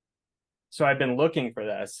 So I've been looking for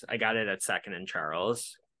this. I got it at Second and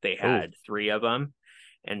Charles. They Oh, had three of them.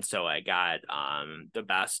 And so I got the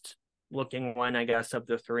best looking one, I guess, of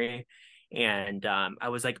the three. And I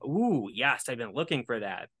was like, ooh, yes, I've been looking for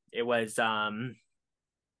that. It was I'll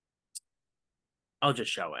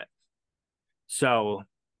just show it. So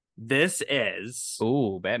this is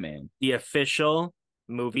oh, Batman. the official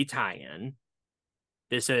movie tie-in.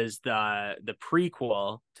 This is the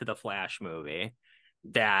prequel to the Flash movie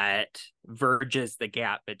that verges the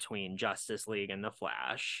gap between Justice League and the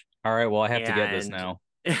Flash. All right, well, I have to get this And now.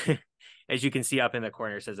 as you can see up in the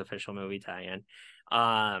corner, it says official movie tie-in.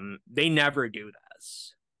 They never do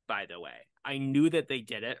this, by the way. I knew that they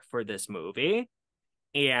did it for this movie,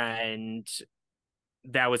 and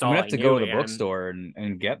that was I'm all gonna have I to go knew. to the And bookstore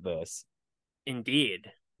and get this.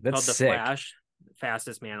 indeed, That's called The sick. Flash,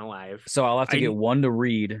 Fastest Man Alive. So I'll have to get I one to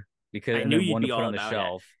read I and knew then you'd one to be put all on the about it.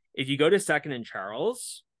 shelf. If you go to Second and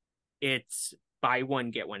Charles, it's buy one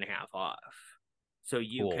get one half off. So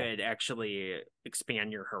you Cool. could actually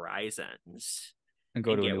expand your horizons And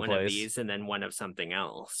go and to a get new one of place. these and then one of something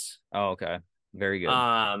else. Oh, okay. Very good.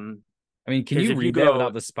 Um, I mean, can because you if you read that go,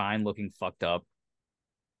 without the spine looking fucked up?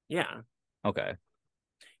 yeah, Okay.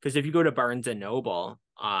 because if you go to Barnes and Noble,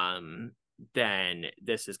 then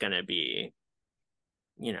this is going to be,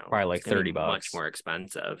 Probably it's like going to 30 be much bucks. more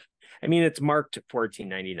expensive. I mean, it's marked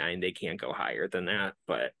 $14.99. They can't go higher than that.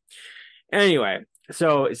 But anyway,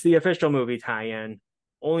 so it's the official movie tie-in.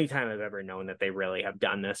 Only time I've ever known that they really have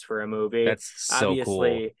done this for a movie. That's so cool.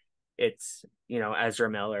 Obviously, it's Ezra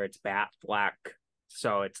Miller, it's Batfleck,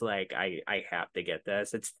 so it's like I have to get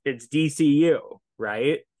this. It's DCU,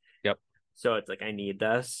 right? Yep. So it's like I need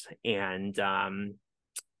this, and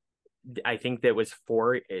I think that was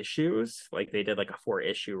 4 issues. Like they did like a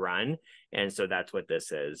 4-issue run, and so that's what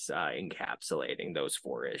this is encapsulating those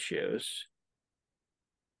 4 issues.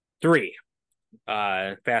 Three.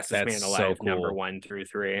 Fastest That's Man so Alive number cool. 1 through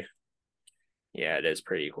 3. Yeah, it is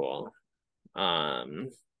pretty cool. Um,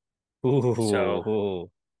 so Ooh,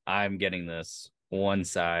 I'm getting this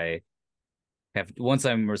once I'm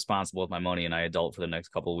responsible with my money and I adult for the next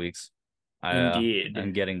couple of weeks. I'm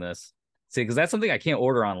indeed, getting this. See, because that's something I can't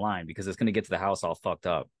order online because it's gonna get to the house all fucked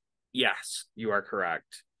up. yes, you are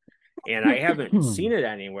correct. And I haven't seen it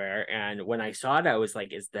anywhere. And when I saw it, I was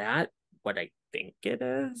like, is that what I think it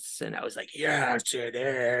is? And I was like, yes, it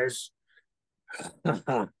is.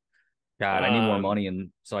 God, I need more um, money and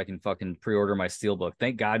so I can fucking pre-order my steelbook.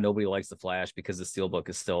 Thank God nobody likes the Flash because the steelbook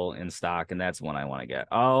is still in stock, and that's one I want to get.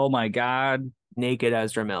 Oh my God. Naked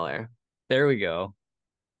Ezra Miller. There we go.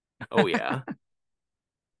 Oh yeah,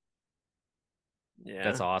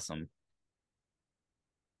 That's yeah. awesome.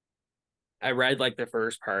 I read like the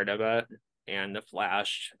first part of it, and the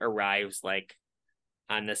Flash arrives like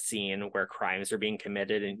on the scene where crimes are being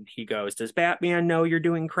committed, and he goes, "Does Batman know you're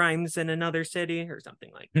doing crimes in another city or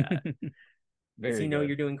something like that? Does he Very know good.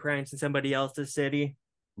 you're doing crimes in somebody else's city?"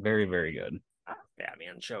 Very, very good.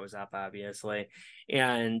 Batman shows up, obviously,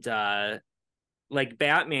 and like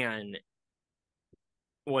Batman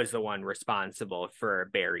was the one responsible for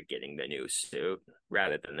Barry getting the new suit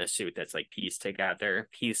rather than the suit that's like pieced together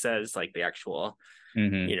pieces, like the actual,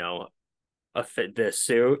 Hmm. you know, a fit this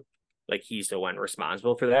suit. Like he's the one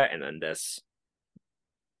responsible for that, and then this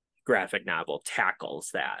graphic novel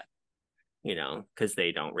tackles that, because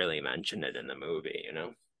they don't really mention it in the movie.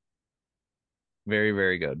 Very,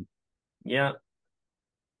 very good. Yeah,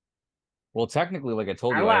 Well, technically, like I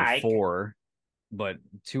told I you, I had like. four, but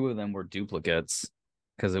two of them were duplicates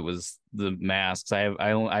because it was the masks. I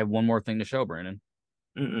have one more thing to show, Brandon.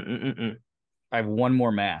 Mm-mm-mm-mm. I have one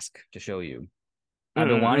more mask to show you. I've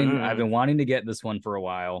Mm-mm-mm-mm. been wanting to get this one for a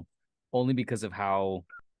while, only because of how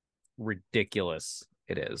ridiculous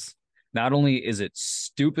it is. Not only is it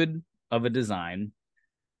stupid of a design,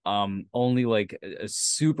 only like a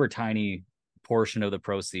super tiny portion of the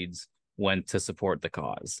proceeds went to support the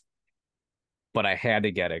cause. But I had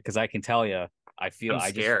to get it because I can tell you, I'm I just feel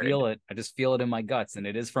scared. it. I just feel it in my guts, and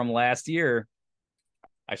it is from last year.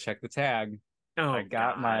 I checked the tag. Oh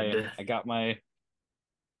God. I got my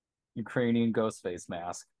Ukrainian ghost face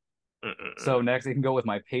mask. So Mm-mm. next I can go with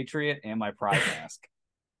my Patriot and my Pride mask.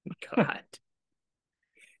 God.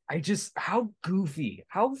 I just how goofy,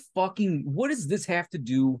 how fucking what does this have to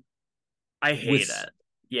do I with hate it.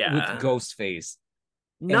 Yeah. Ghostface?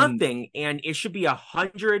 And Nothing. And it should be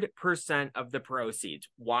 100% of the proceeds.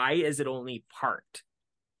 Why is it only part?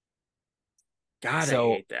 God, I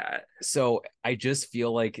so hate that. I just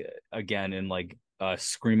feel like again in like a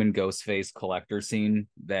screaming Ghostface collector scene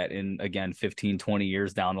that in again 15, 20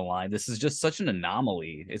 years down the line, this is just such an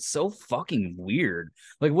anomaly. It's so fucking weird.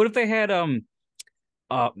 Like what if they had uh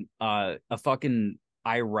a fucking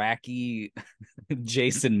Iraqi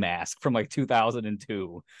Jason mask from like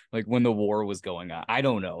 2002, like when the war was going on. I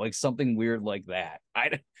don't know, like something weird like that.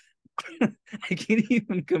 I can't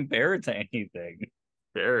even compare it to anything.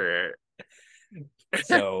 Sure.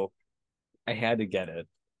 So I had to get it.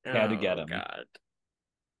 Had to get Oh, him. God.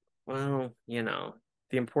 Well,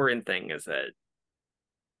 the important thing is that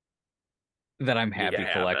That I'm you happy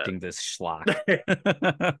have collecting this schlock.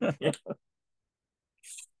 it.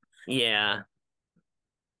 Yeah.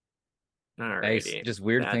 Hey, Alrighty. just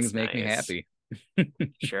weird things That's make me nice. happy.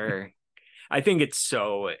 Sure. I think it's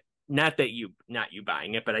so not you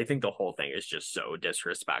buying it, but I think the whole thing is just so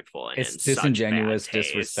disrespectful and It's in such bad disingenuous, taste.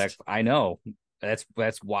 disrespectful. I know. That's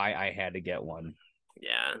why I had to get one.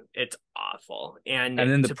 Yeah, it's awful. And And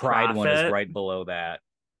then the to Pride one is profit, right below that.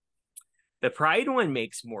 the Pride one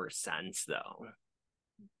makes more sense though.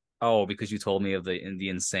 Oh, because you told me of the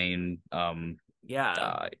insane Yeah,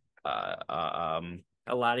 uh uh, uh um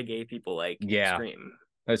a lot of gay people like yeah. Scream.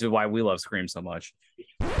 That's why we love Scream so much.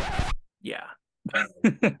 Yeah.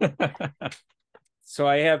 So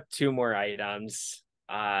I have two more items.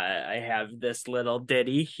 I have this little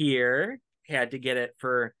ditty here. Had to get it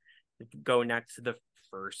for go next to the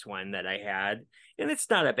first one that I had. And it's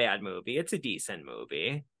not a bad movie. It's a decent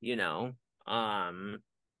movie, you know.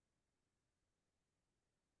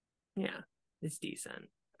 Yeah, it's decent.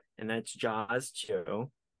 And that's Jaws 2.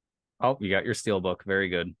 Oh, you got your steelbook. Very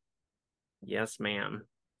good. Yes, ma'am.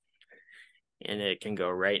 And it can go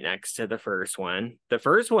right next to the first one. The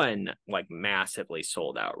first one like massively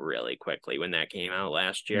sold out really quickly when that came out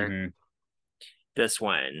last year. Mm-hmm. This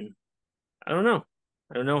one, I don't know.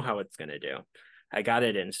 I don't know how it's gonna do. I got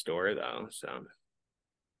it in store though, so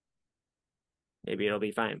maybe it'll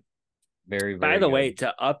be fine. Very, By very the way, good.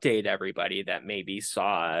 to update everybody that maybe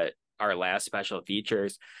saw our last special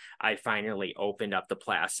features, I finally opened up the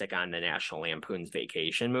plastic on the National Lampoon's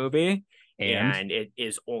Vacation movie, And and it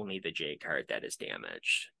is only the J card that is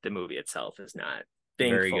damaged. The movie itself is not.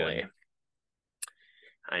 very Thankfully. good.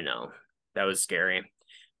 I know. That was scary.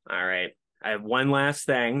 All right. I have one last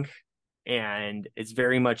thing, and it's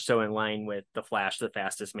very much so in line with The Flash, the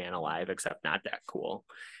fastest man alive, except not that cool.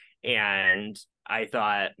 And I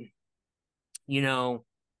thought, you know,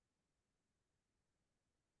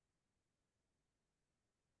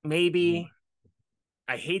 maybe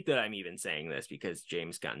I hate that I'm even saying this because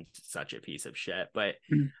James Gunn's such a piece of shit, but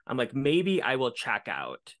I'm like, maybe I will check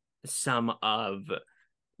out some of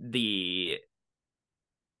the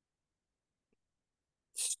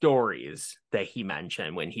stories that he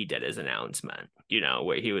mentioned when he did his announcement,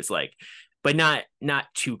 where he was like, but not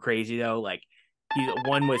too crazy though. Like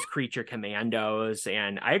one was Creature Commandos,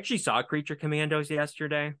 and I actually saw Creature Commandos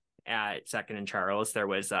yesterday at Second and Charles. There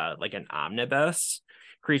was like an omnibus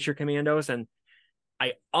Creature Commandos, and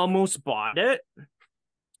I almost bought it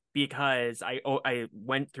because I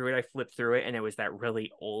went through it, I flipped through it, and it was that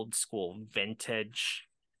really old school vintage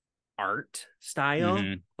art style.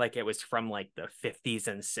 Mm-hmm. Like it was from like the 50s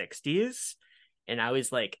and 60s. And I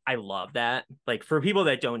was like, I love that. Like for people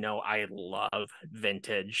that don't know, I love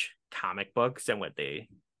vintage comic books and what they,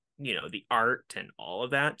 the art and all of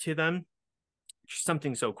that to them. There's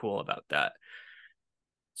something so cool about that.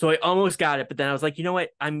 So I almost got it, but then I was like, you know what?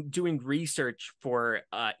 I'm doing research for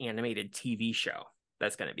an animated TV show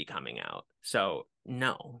that's going to be coming out. So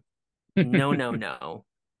no, no, no, no,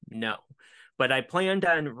 no. But I planned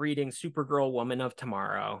on reading Supergirl Woman of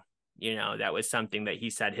Tomorrow. That was something that he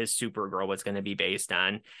said his Supergirl was going to be based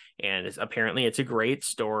on. And apparently it's a great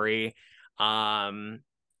story. And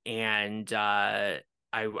I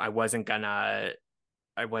wasn't gonna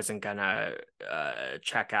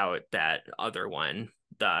check out that other one,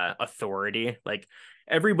 the Authority. Like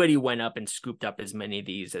everybody went up and scooped up as many of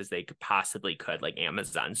these as they could. Like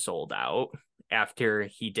Amazon sold out after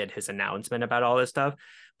he did his announcement about all this stuff.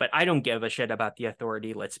 But I don't give a shit about the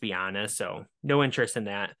Authority, let's be honest. So no interest in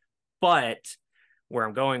that. But where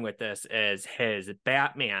I'm going with this is his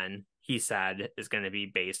Batman, he said, is going to be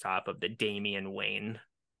based off of the Damian Wayne,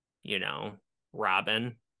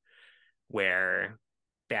 Robin, where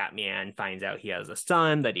Batman finds out he has a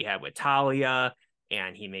son that he had with Talia,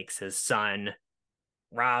 and he makes his son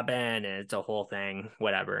Robin, and it's a whole thing,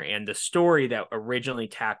 whatever. And the story that originally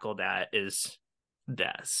tackled that is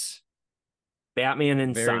this Batman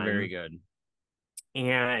and Very, very son. good.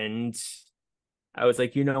 And I was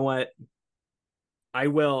like, you know what?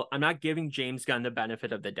 I'm not giving James Gunn the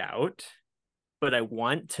benefit of the doubt, but I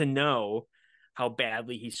want to know how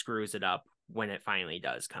badly he screws it up when it finally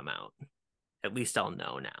does come out. At least I'll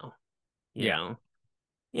know now. You Yeah. know?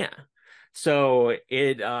 Yeah. So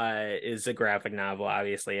it is a graphic novel.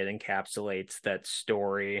 Obviously, it encapsulates that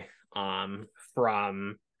story from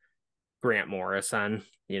Grant Morrison.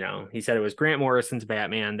 He said it was Grant Morrison's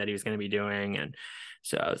Batman that he was going to be doing. And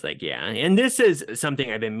so I was like, yeah. And this is something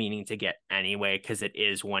I've been meaning to get anyway, because it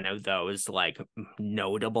is one of those like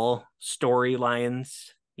notable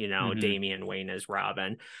storylines. Mm-hmm. Damian Wayne as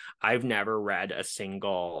Robin. I've never read a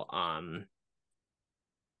single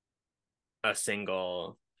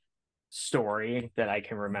story that I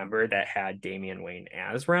can remember that had Damian Wayne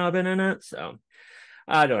as Robin in it. So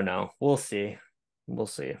I don't know. We'll see. We'll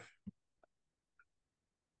see.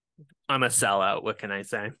 I'm a sellout. What can I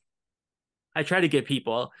say? I try to give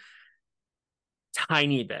people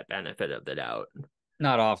tiny bit benefit of the doubt.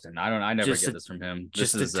 Not often. I never Just get a this from him.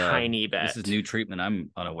 just a tiny This is bit. new treatment I'm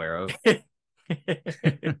unaware of.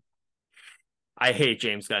 I hate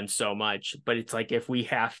James Gunn so much, but it's like if we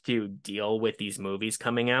have to deal with these movies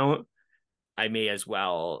coming out, I may as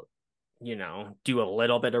well, do a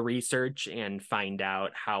little bit of research and find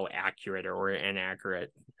out how accurate or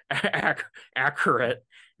inaccurate accurate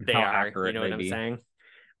they How are. You accurate know they what I'm be. saying?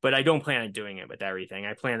 But I don't plan on doing it with everything.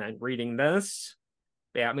 I plan on reading this,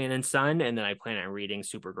 Batman and Son, and then I plan on reading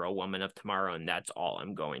Supergirl Woman of Tomorrow, and that's all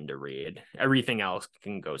I'm going to read. Everything else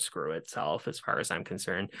can go screw itself as far as I'm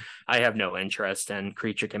concerned. I have no interest in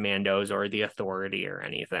Creature Commandos or The Authority or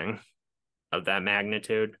anything of that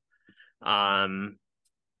magnitude. Um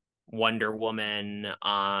Wonder Woman,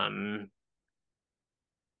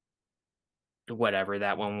 whatever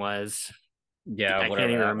that one was. Yeah, I can't whatever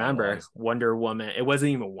even that one remember. was. Wonder Woman. It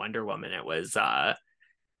wasn't even Wonder Woman. It was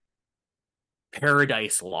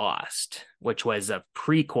Paradise Lost, which was a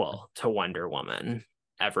prequel to Wonder Woman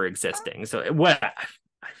ever existing. So what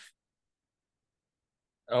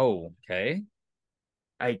Oh, okay.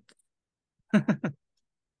 I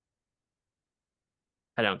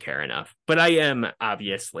I don't care enough. But I am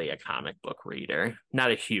obviously a comic book reader.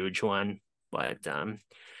 Not a huge one, but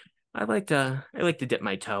I like to dip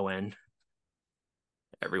my toe in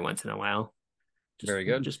every once in a while. Just Very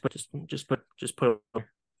good. just put Just the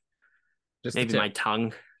maybe my tip.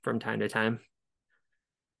 tongue from time to time,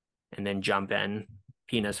 and then jump in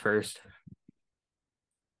penis first.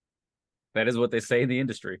 That is what they say in the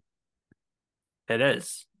industry. It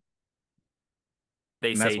is.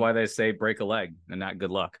 They And that's say why they say break a leg and not good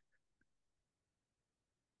luck.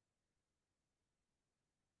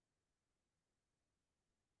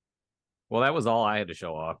 Well, that was all I had to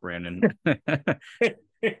show off, Brandon.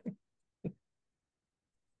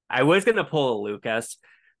 I was gonna pull a Lucas.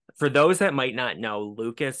 For those that might not know,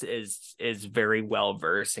 Lucas is very well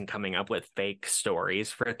versed in coming up with fake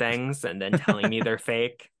stories for things and then telling me they're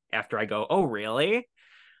fake after I go, "Oh, really?"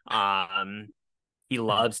 Um, he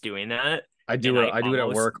loves doing that, and I I do it at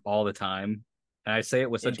almost work all the time. And I say it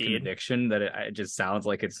with such indeed. conviction that it just sounds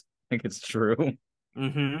like it's true.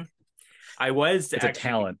 Hmm. I was It's a actually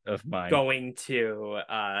talent of mine. going to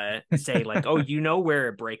say like, "Oh, you know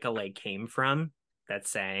where break a leg came from?" That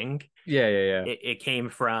saying. Yeah, yeah, yeah. It came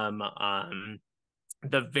from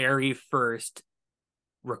the very first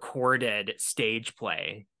recorded stage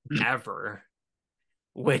play ever,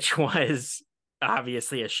 which was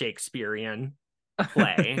obviously a Shakespearean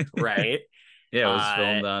play, right? Yeah, it was Uh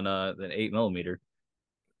filmed on an 8 millimeter.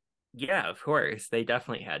 yeah, of course. They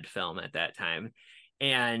definitely had film at that time.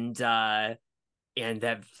 And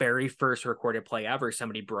that very first recorded play ever,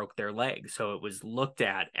 somebody broke their leg. So it was looked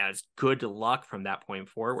at as good luck from that point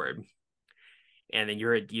forward. And then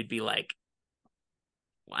you'd be like,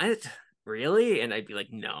 what? Really? And I'd be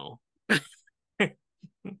like, no.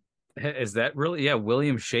 Is that really? Yeah,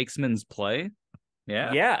 William Shakespeare's play.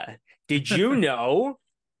 Yeah, Yeah. Did you know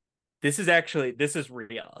this is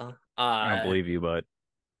real. I don't believe you, but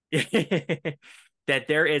That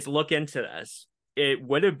there is look into this. It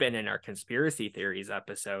would have been in our conspiracy theories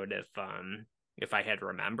episode if I had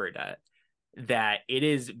remembered it. That it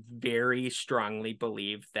is very strongly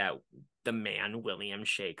believed that the man William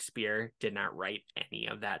Shakespeare did not write any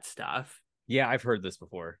of that stuff. yeah, I've heard this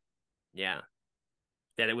before. Yeah.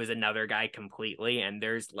 That it was another guy completely, and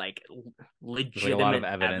there's like There's like a lot of legitimate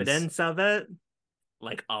evidence. evidence of it,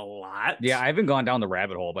 like a lot. Yeah, I haven't gone down the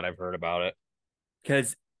rabbit hole, but I've heard about it.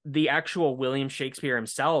 Because the actual William Shakespeare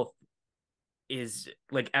himself is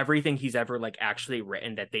like everything he's ever like actually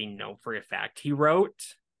written that they know for a fact he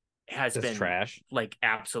wrote has It's been trash. like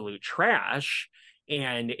absolute trash,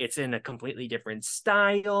 and it's in a completely different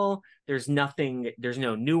style. There's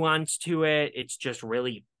no nuance to it. It's just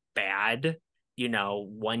really bad,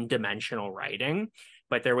 one-dimensional writing.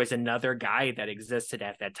 But there was another guy that existed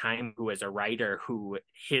at that time who was a writer who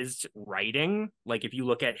his writing, like if you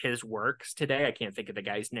look at his works today, I can't think of the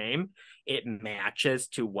guy's name, it matches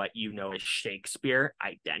to what you know as Shakespeare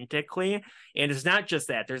identically. And it's not just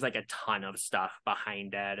that, there's like a ton of stuff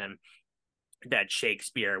behind it, and that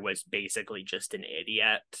Shakespeare was basically just an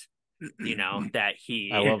idiot, that I he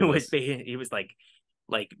love this. he was like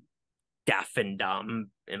deaf and dumb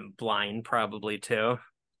and blind probably too.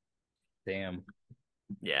 Damn.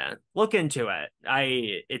 Yeah, look into it.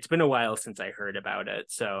 It's been a while since I heard about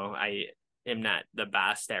it, so I am not the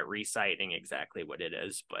best at reciting exactly what it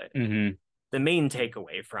is, but Hmm. the main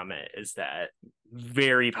takeaway from it is that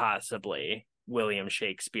very possibly William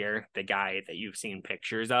Shakespeare, the guy that you've seen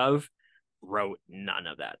pictures of, wrote none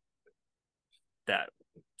of that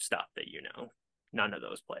stuff that none of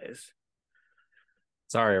those plays.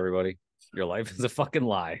 Sorry, everybody. Your life is a fucking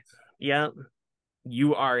lie. Yeah,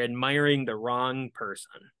 you are admiring the wrong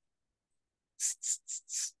person.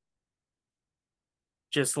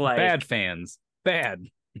 Just Bad like fans. Bad.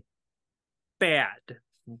 bad,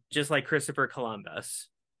 just like Christopher Columbus.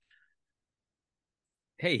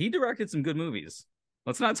 Hey, he directed some good movies.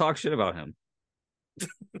 Let's not talk shit about him.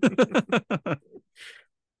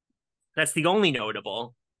 That's the only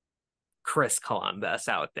notable Chris Columbus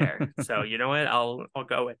out there. So you know what? I'll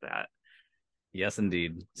go with that. Yes,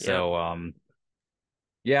 indeed. Yeah, So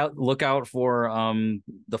yeah, look out for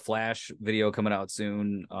the Flash video coming out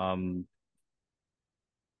soon. I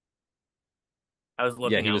was Yeah,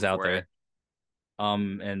 looking he was out out for it. there.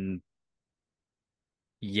 And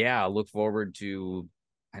yeah, look forward to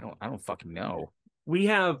I don't fucking know. We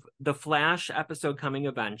have the Flash episode coming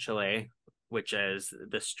eventually, which is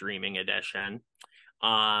the streaming edition.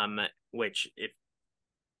 Um, which if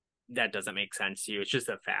that doesn't make sense to you, it's just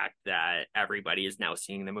a fact that everybody is now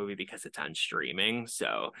seeing the movie because it's on streaming.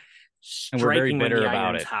 So And we're very striking when bitter the about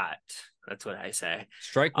iron's it. hot. That's what I say.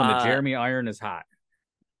 Strike when the Uh Jeremy iron is hot.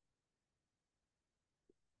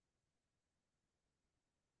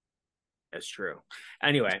 that's true.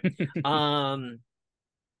 Anyway, um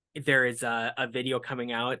there is a video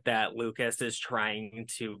coming out that Lucas is trying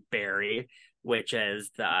to bury, which is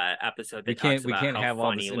the episode we that can't talks we about can't how have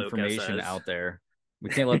all this funny Lucas information is. out there. We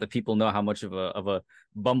can't let the people know how much of a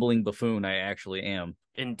bumbling buffoon I actually am.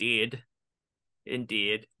 Indeed.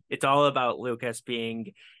 Indeed. It's all about Lucas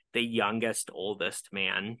being the youngest, oldest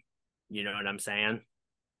man. You know what I'm saying?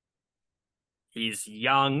 He's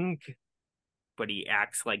young, but he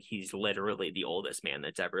acts like he's literally the oldest man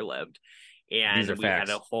that's ever lived. These are And we had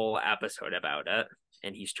a facts. whole episode about it,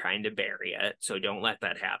 and he's trying to bury it. So don't let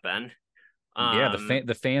that happen. Yeah, Um,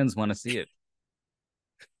 the fans want to see it.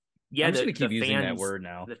 yeah, I'm just the gonna the keep using that fans word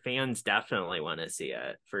now. the fans definitely want to see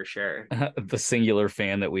it for sure. The singular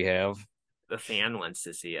fan that we have. The fan wants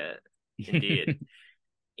to see it, indeed.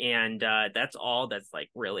 And that's all that's like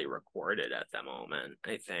really recorded at the moment,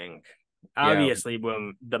 I think. Yeah. Obviously,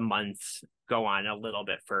 when the months go on a little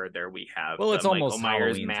bit further, we have Well, the it's Michael almost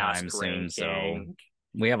Myers Halloween time mask soon, so ranking.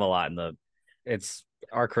 we have a lot in the it's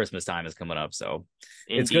our Christmas time is coming up, so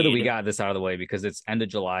it's good that we Indeed. got this out of the way because it's end of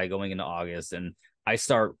July going into August, and I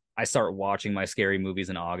start watching my scary movies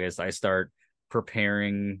in August. I start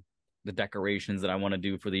preparing the decorations that I want to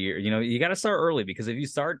do for the year. You know, you got to start early because if you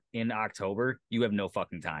start in October, you have no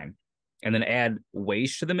fucking time. And then add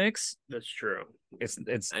waste to the mix. That's true. It's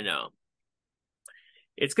I know.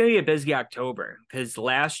 It's going to be a busy October because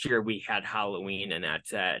last year we had Halloween and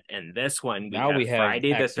that's it. And this one we now we have have Friday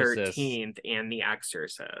the Exorcist 13th and The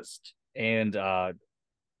Exorcist. and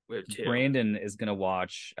We have two. Brandon is gonna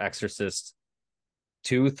watch Exorcist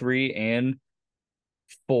 2, 3, and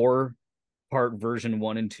 4 part version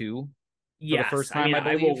 1 and 2 for the Yes, first I time, mean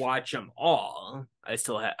I I will believe. watch them all.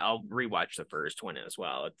 I'll rewatch the first one as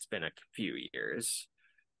well. It's been a few years.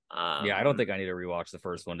 Yeah, I don't Um, think I need to rewatch the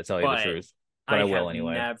first one to tell you the but truth, but I I will have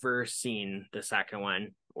anyway. never seen the second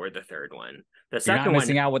one or the third one. The You're not second one,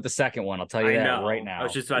 missing out with the second one. I'll tell you I that right know. I was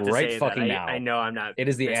now. just about to Right say that fucking I now. know I'm not It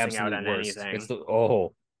is the missing out absolute on worst. It's anything. the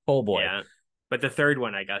oh boy. Yeah. But the third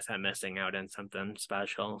one, I guess I'm missing out on something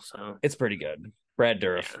special. So It's pretty good. Brad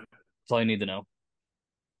Dourif. yeah. That's all you need to know.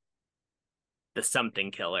 The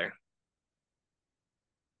something killer.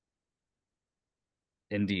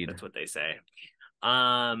 Indeed. That's what they say.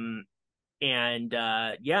 Um and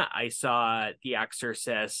yeah, I saw The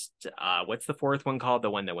Exorcist. What's the fourth one called? The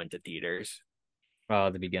one that went to theaters.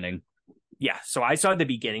 The beginning. Yeah, so I saw the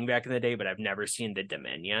beginning back in the day, but I've never seen the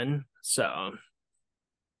Dominion. So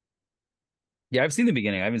Yeah, I've seen the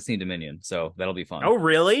beginning. I haven't seen Dominion, so that'll be fun. oh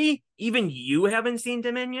really? Even you haven't seen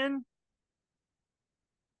Dominion?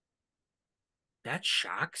 That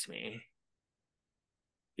shocks me.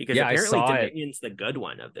 Because Yeah, I apparently saw it. Dominion's the good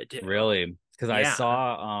one of the two. Really? Because I Yeah.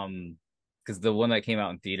 saw because the one that came out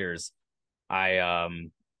in theaters, I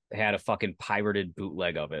had a fucking pirated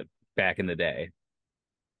bootleg of it back in the day.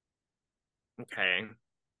 Okay.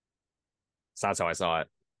 So that's how I saw it.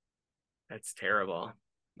 That's terrible.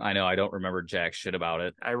 I know I don't remember jack shit about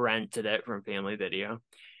it. I rented it from Family Video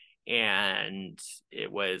and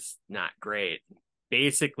it was not great.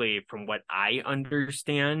 Basically, from what I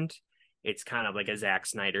understand, it's kind of like a Zack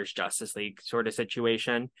Snyder's Justice League sort of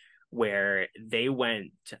situation where they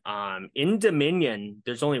went in Dominion,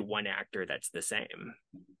 there's only one actor that's the same,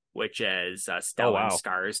 which is Oh Stellan wow.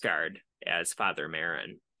 Skarsgård as Father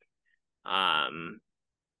Merrin.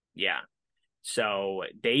 Yeah. So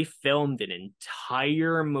they filmed an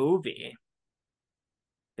entire movie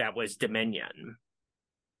that was Dominion,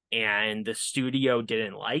 and the studio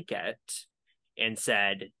didn't like it. and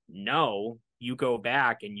said, no, you go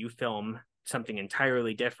back and you film something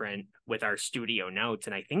entirely different with our studio notes.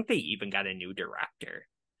 And I think they even got a new director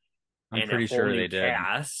I'm and a pretty whole sure new they did.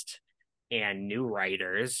 cast and new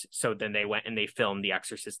writers. So then they went and they filmed The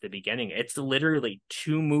Exorcist at the beginning. It's literally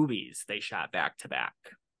 2 movies they shot back to back,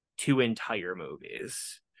 2 entire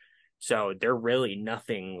movies. So they're really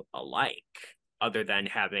nothing alike other than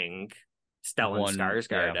having Stellan One, yeah.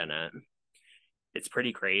 Skarsgård in it. It's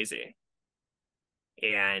pretty crazy.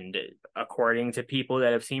 And according to people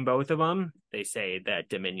that have seen both of them, they say that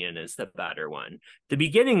Dominion is the better one. The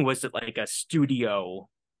beginning was like a studio,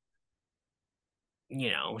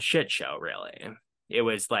 shit show, really. It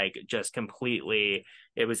was like just completely,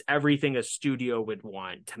 it was everything a studio would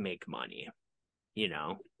want to make money,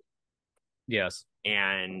 Yes.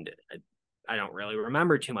 And I don't really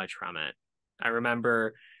remember too much from it. I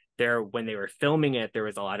remember when they were filming it, there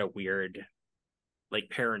was a lot of weird, like,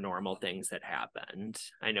 paranormal things that happened.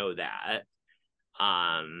 I know that.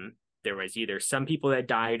 There was either some people that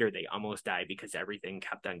died or they almost died because everything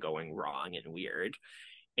kept on going wrong and weird.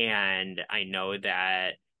 And I know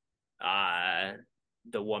that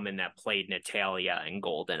the woman that played Natalia in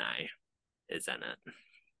Goldeneye is in it.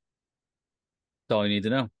 That's all you need to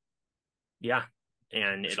know. Yeah.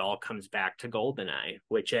 And it all comes back to Goldeneye,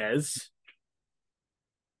 which is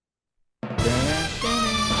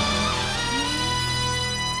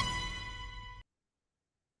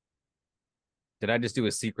Did I just do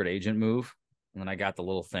a secret agent move? And then I got the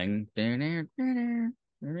little thing.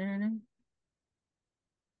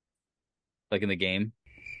 Like in the game.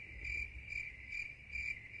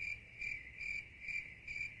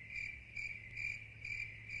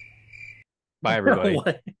 Bye, everybody.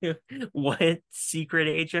 what secret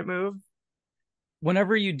agent move?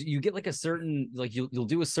 Whenever you get like a certain, like you'll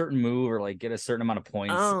do a certain move or like get a certain amount of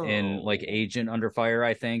points in like Oh, Agent Under Fire,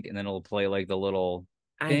 I think, and then it'll play like the little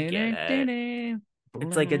I get it.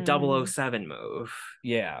 It's like a 007 move.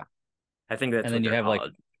 yeah. I think that's And what then you they're have like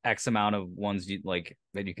called. X amount of ones you like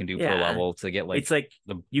that you can do per Yeah. level to get like It's like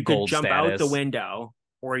the you could gold jump out the status. window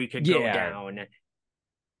or you could go Yeah. down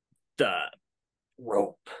the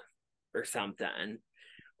rope or something.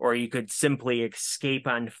 Or you could simply escape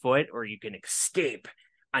on foot or you can escape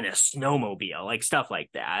on a snowmobile, like stuff like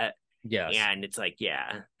that. Yes. And it's like,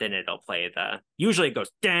 yeah, then it'll play usually it goes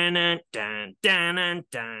dun dun dun dun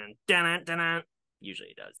dun dun dun. Usually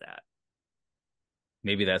it does that.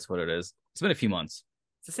 Maybe that's what it is. It's been a few months.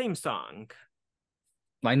 It's the same song.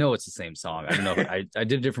 I know it's the same song. I don't know if I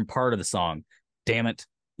did a different part of the song. Damn it.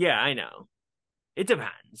 Yeah, I know. It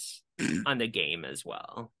depends on the game as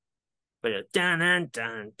well. But a dun dun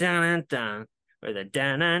dun dun dun or the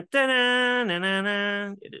dun dun dun dun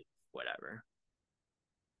dun, whatever.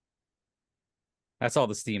 That's all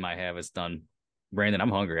the steam I have is done. Brandon,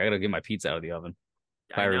 I'm hungry. I gotta get my pizza out of the oven.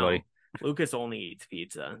 Bye, I know. everybody. Lucas only eats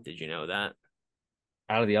pizza. Did you know that?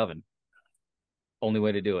 Out of the oven. Only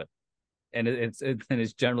way to do it. And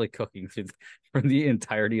it's generally cooking for the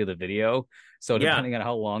entirety of the video. So Yeah. depending on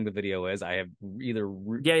how long the video is, I have either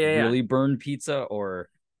Yeah. really burned pizza or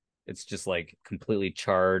it's just like completely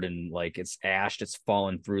charred and like it's ashed. It's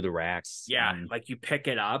fallen through the racks. Yeah. Like you pick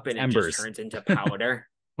it up and it just Embers, turns into powder.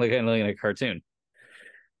 like in a cartoon.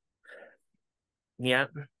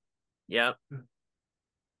 Yep. Yep.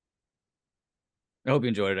 I hope you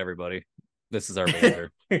enjoyed it, everybody. This is our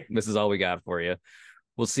banter. This is all we got for you.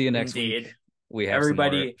 We'll see you next Indeed. week. We have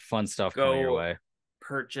Everybody some more fun stuff coming your way.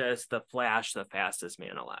 Purchase The Flash, the fastest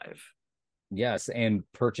man alive. Yes, and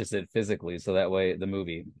purchase it physically so that way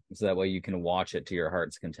so that way you can watch it to your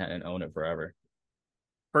heart's content and own it forever.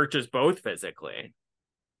 Purchase both physically.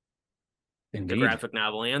 Indeed. The graphic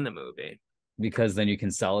novel and the movie. Because then you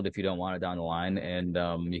can sell it if you don't want it down the line, and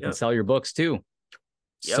you can sell your books too.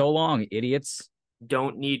 Yep. So long, idiots.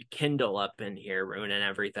 Don't need Kindle up in here ruining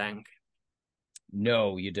everything.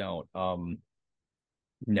 No, you don't.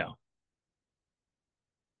 No.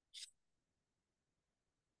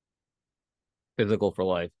 Physical for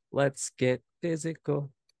life. Let's get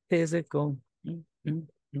physical.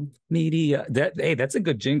 Media. That's a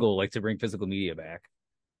good jingle, like to bring physical media back.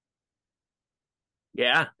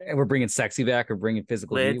 Yeah. And we're bringing sexy back or bringing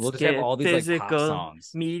physical media. We'll just have all these like pop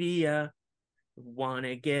songs. Media.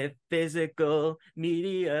 Wanna get physical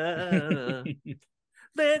media.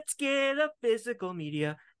 Let's get a physical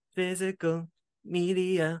media. Physical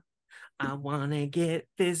media. I wanna get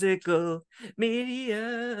physical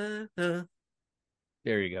media.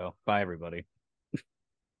 There you go. Bye, everybody.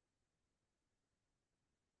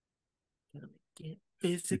 Gonna get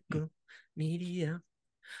physical media.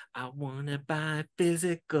 I wanna buy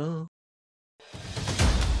physical.